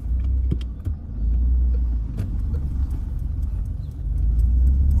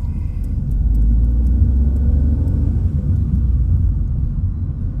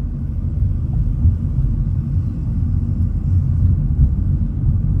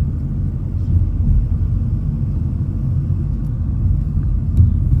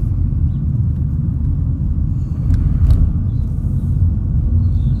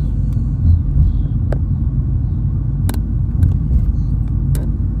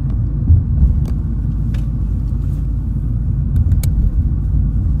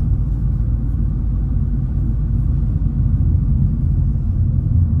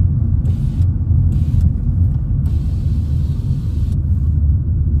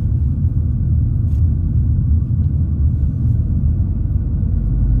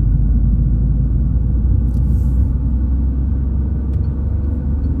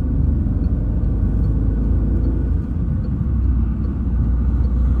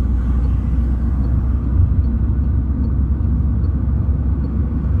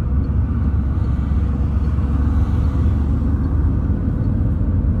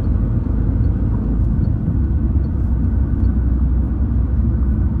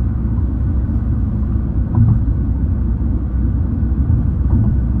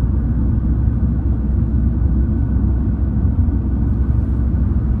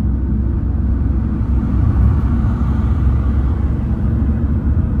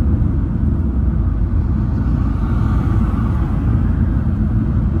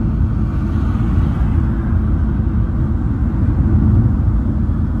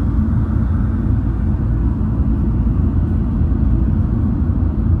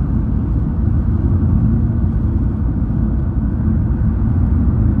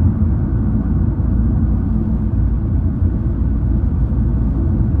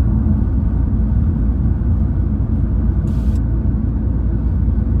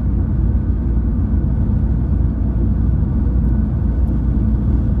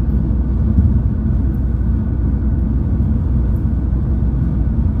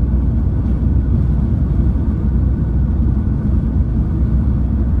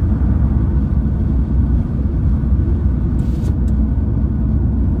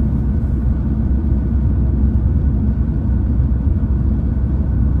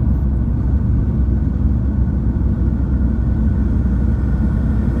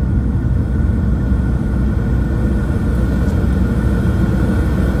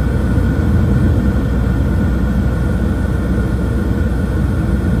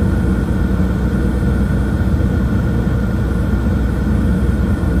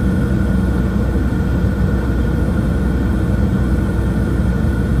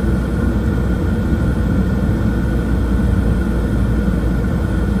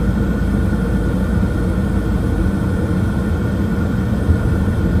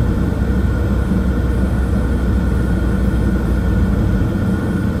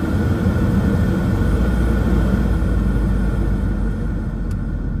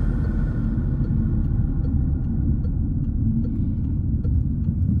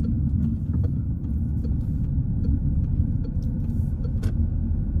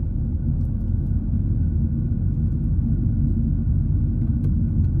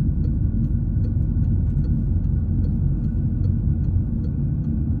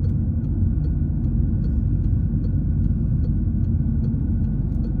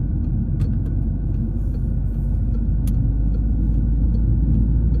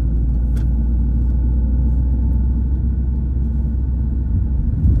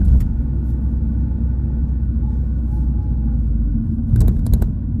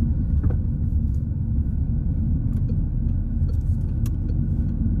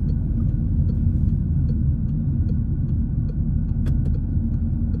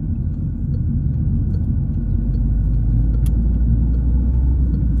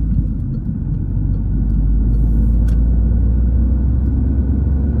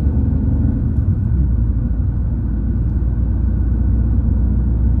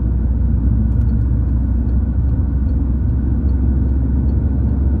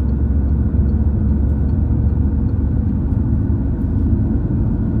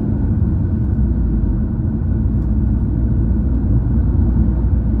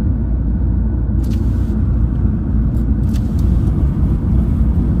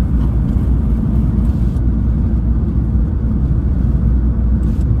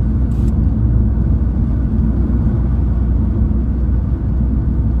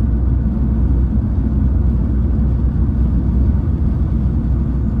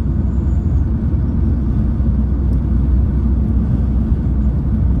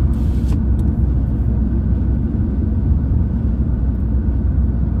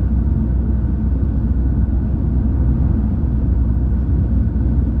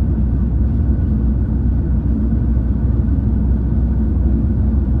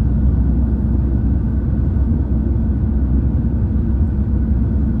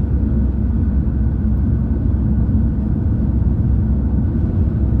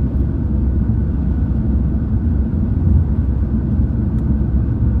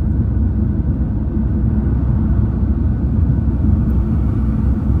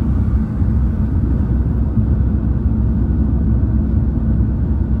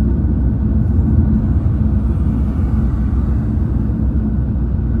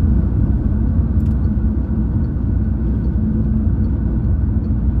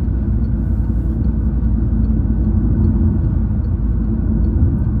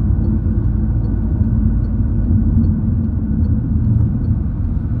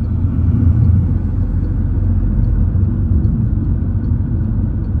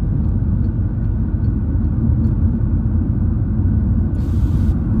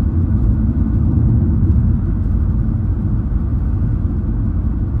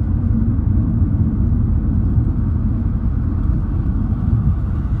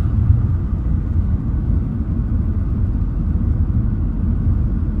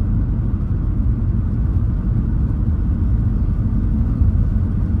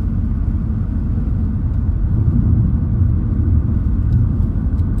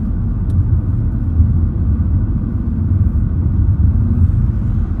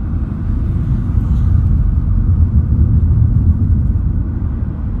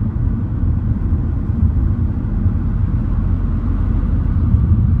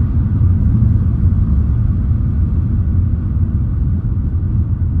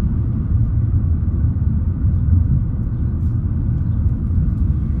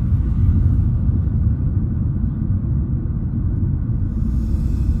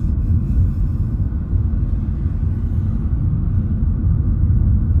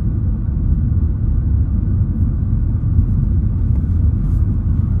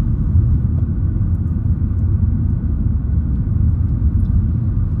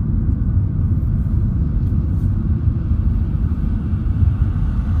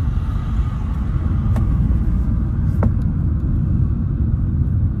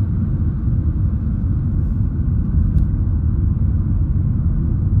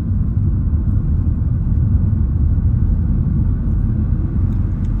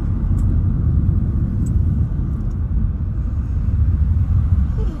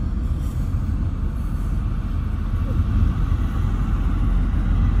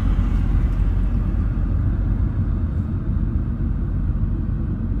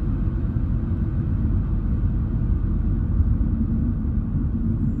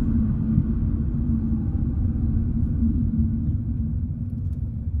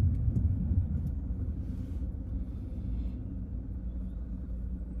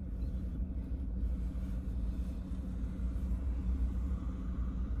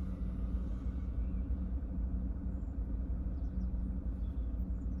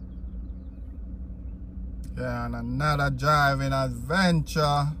 Yeah, and another driving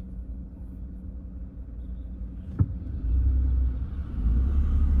adventure.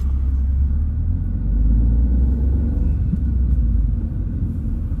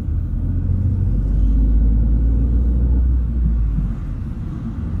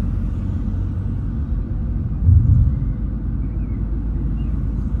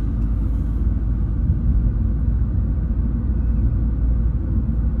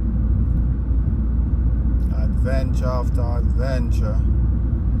 Adventure after adventure.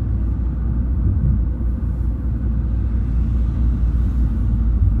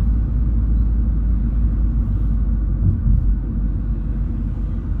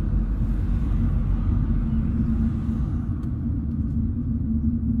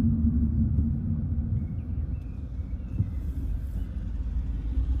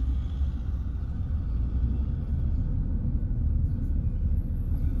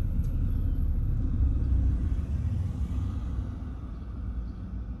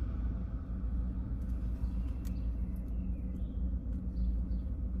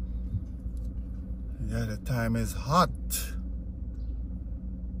 Yeah, the time is hot.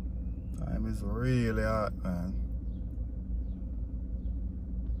 Time is really hot, man.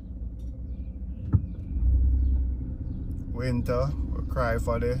 Winter, we cry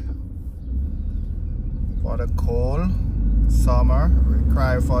for the cold. Summer, we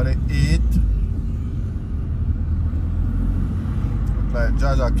cry for the heat. Look like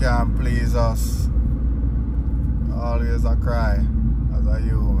Jaja can't please us. Always a cry, as a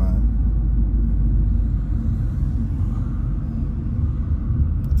you, man.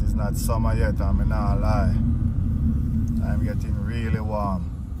 It's not summer yet, I mean, not lie. I'm getting really warm.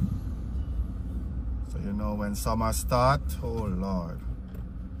 So you know when summer start, oh Lord.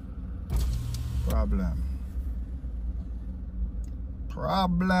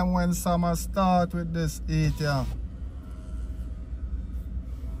 Problem when summer start with this heat, yeah.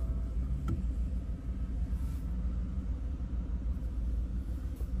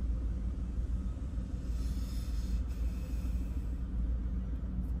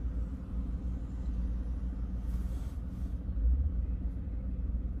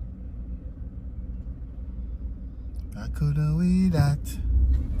 I couldn't wait that.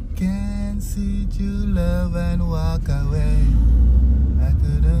 Can't see true love and walk away. I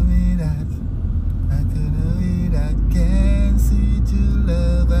couldn't wait that. I couldn't wait that. Can't see true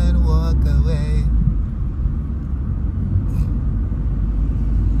love and walk away.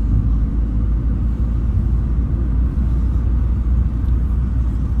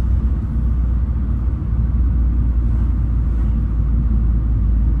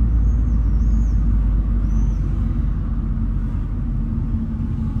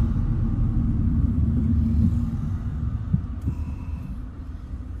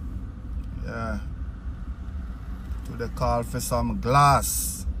 To the call for some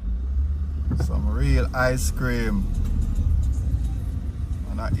glass, some real ice cream.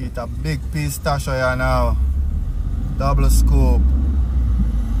 And I eat a big pistachio here now, double scoop.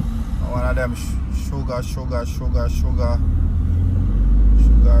 One of them sugar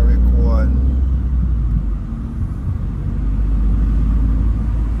record.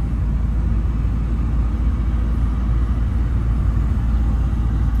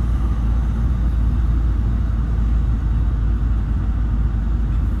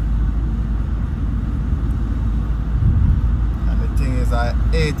 I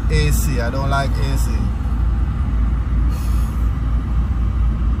hate AC. I don't like AC.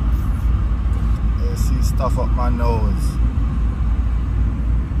 AC stuff up my nose.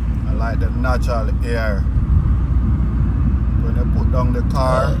 I like the natural air. When you put down the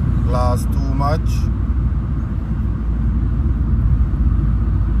car glass too much,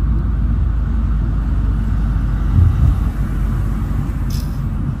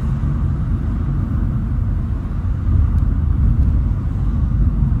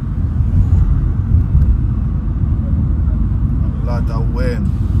 wind.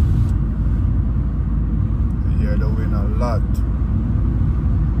 You hear the wind a lot.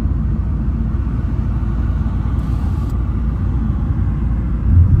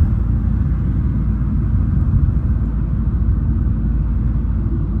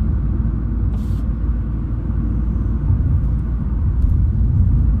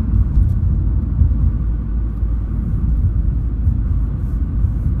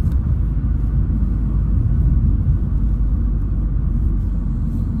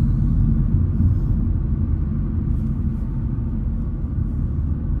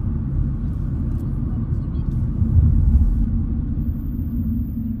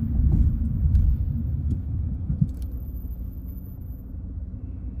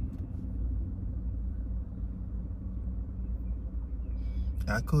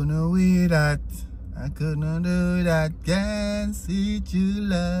 I couldn't wait that. I couldn't do that. Can't see true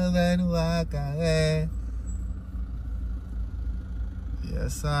love and walk away.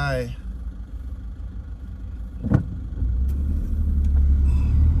 Yes, I.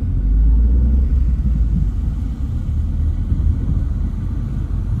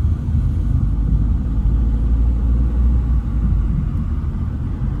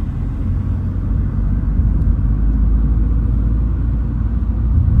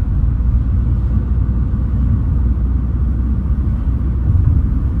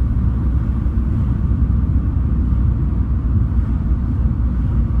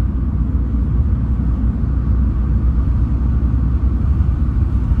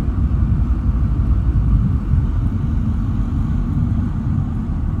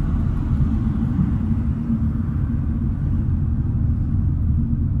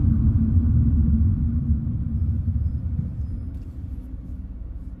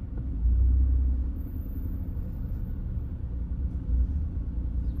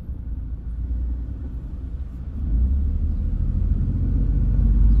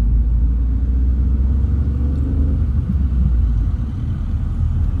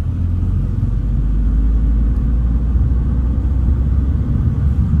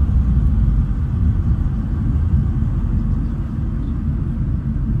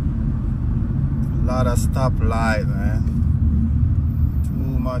 Lot of stoplight, man.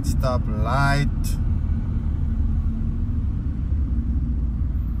 Too much stoplight.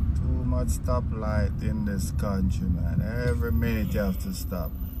 Too much stoplight in this country, man. Every minute you have to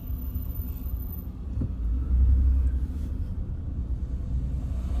stop.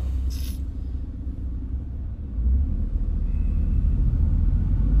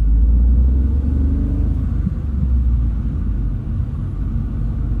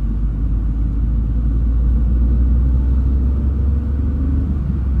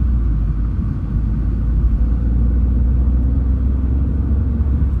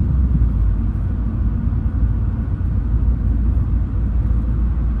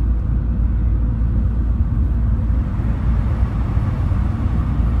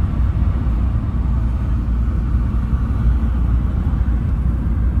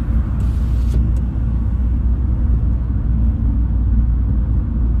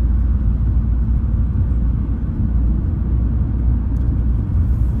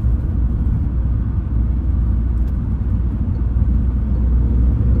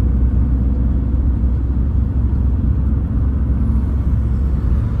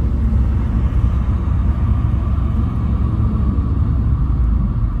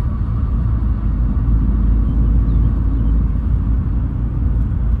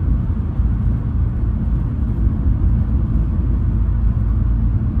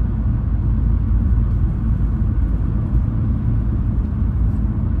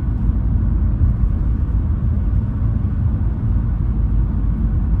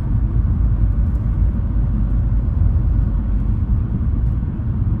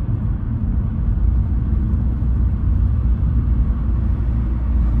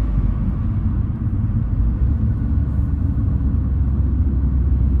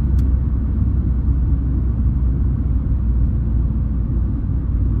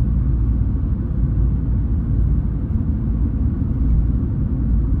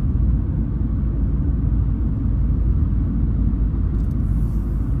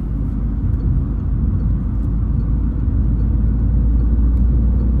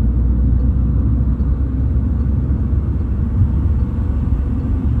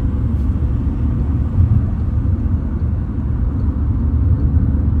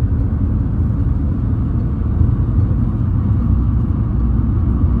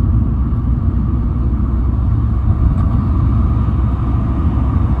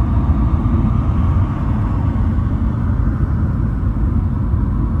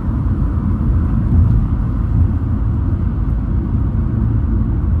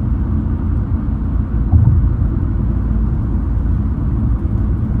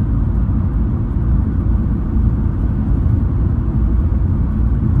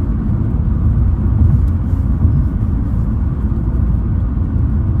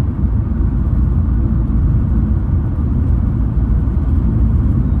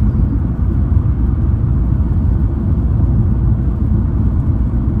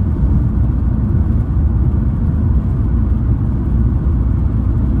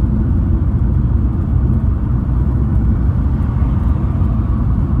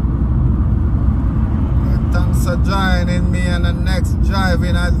 Joining me on the next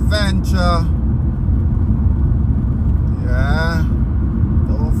driving adventure. Yeah,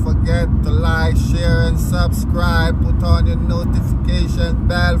 don't forget forget to like, share, and subscribe. Put on your notification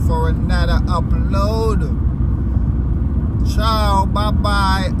bell for another upload. Ciao,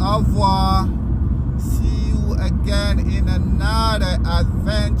 bye-bye, au revoir. See you again in another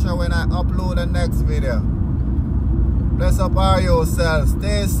adventure when I upload the next video. Bless up all yourselves.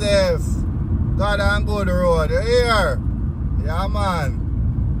 Stay safe. God and good road. You hear? Yeah, man.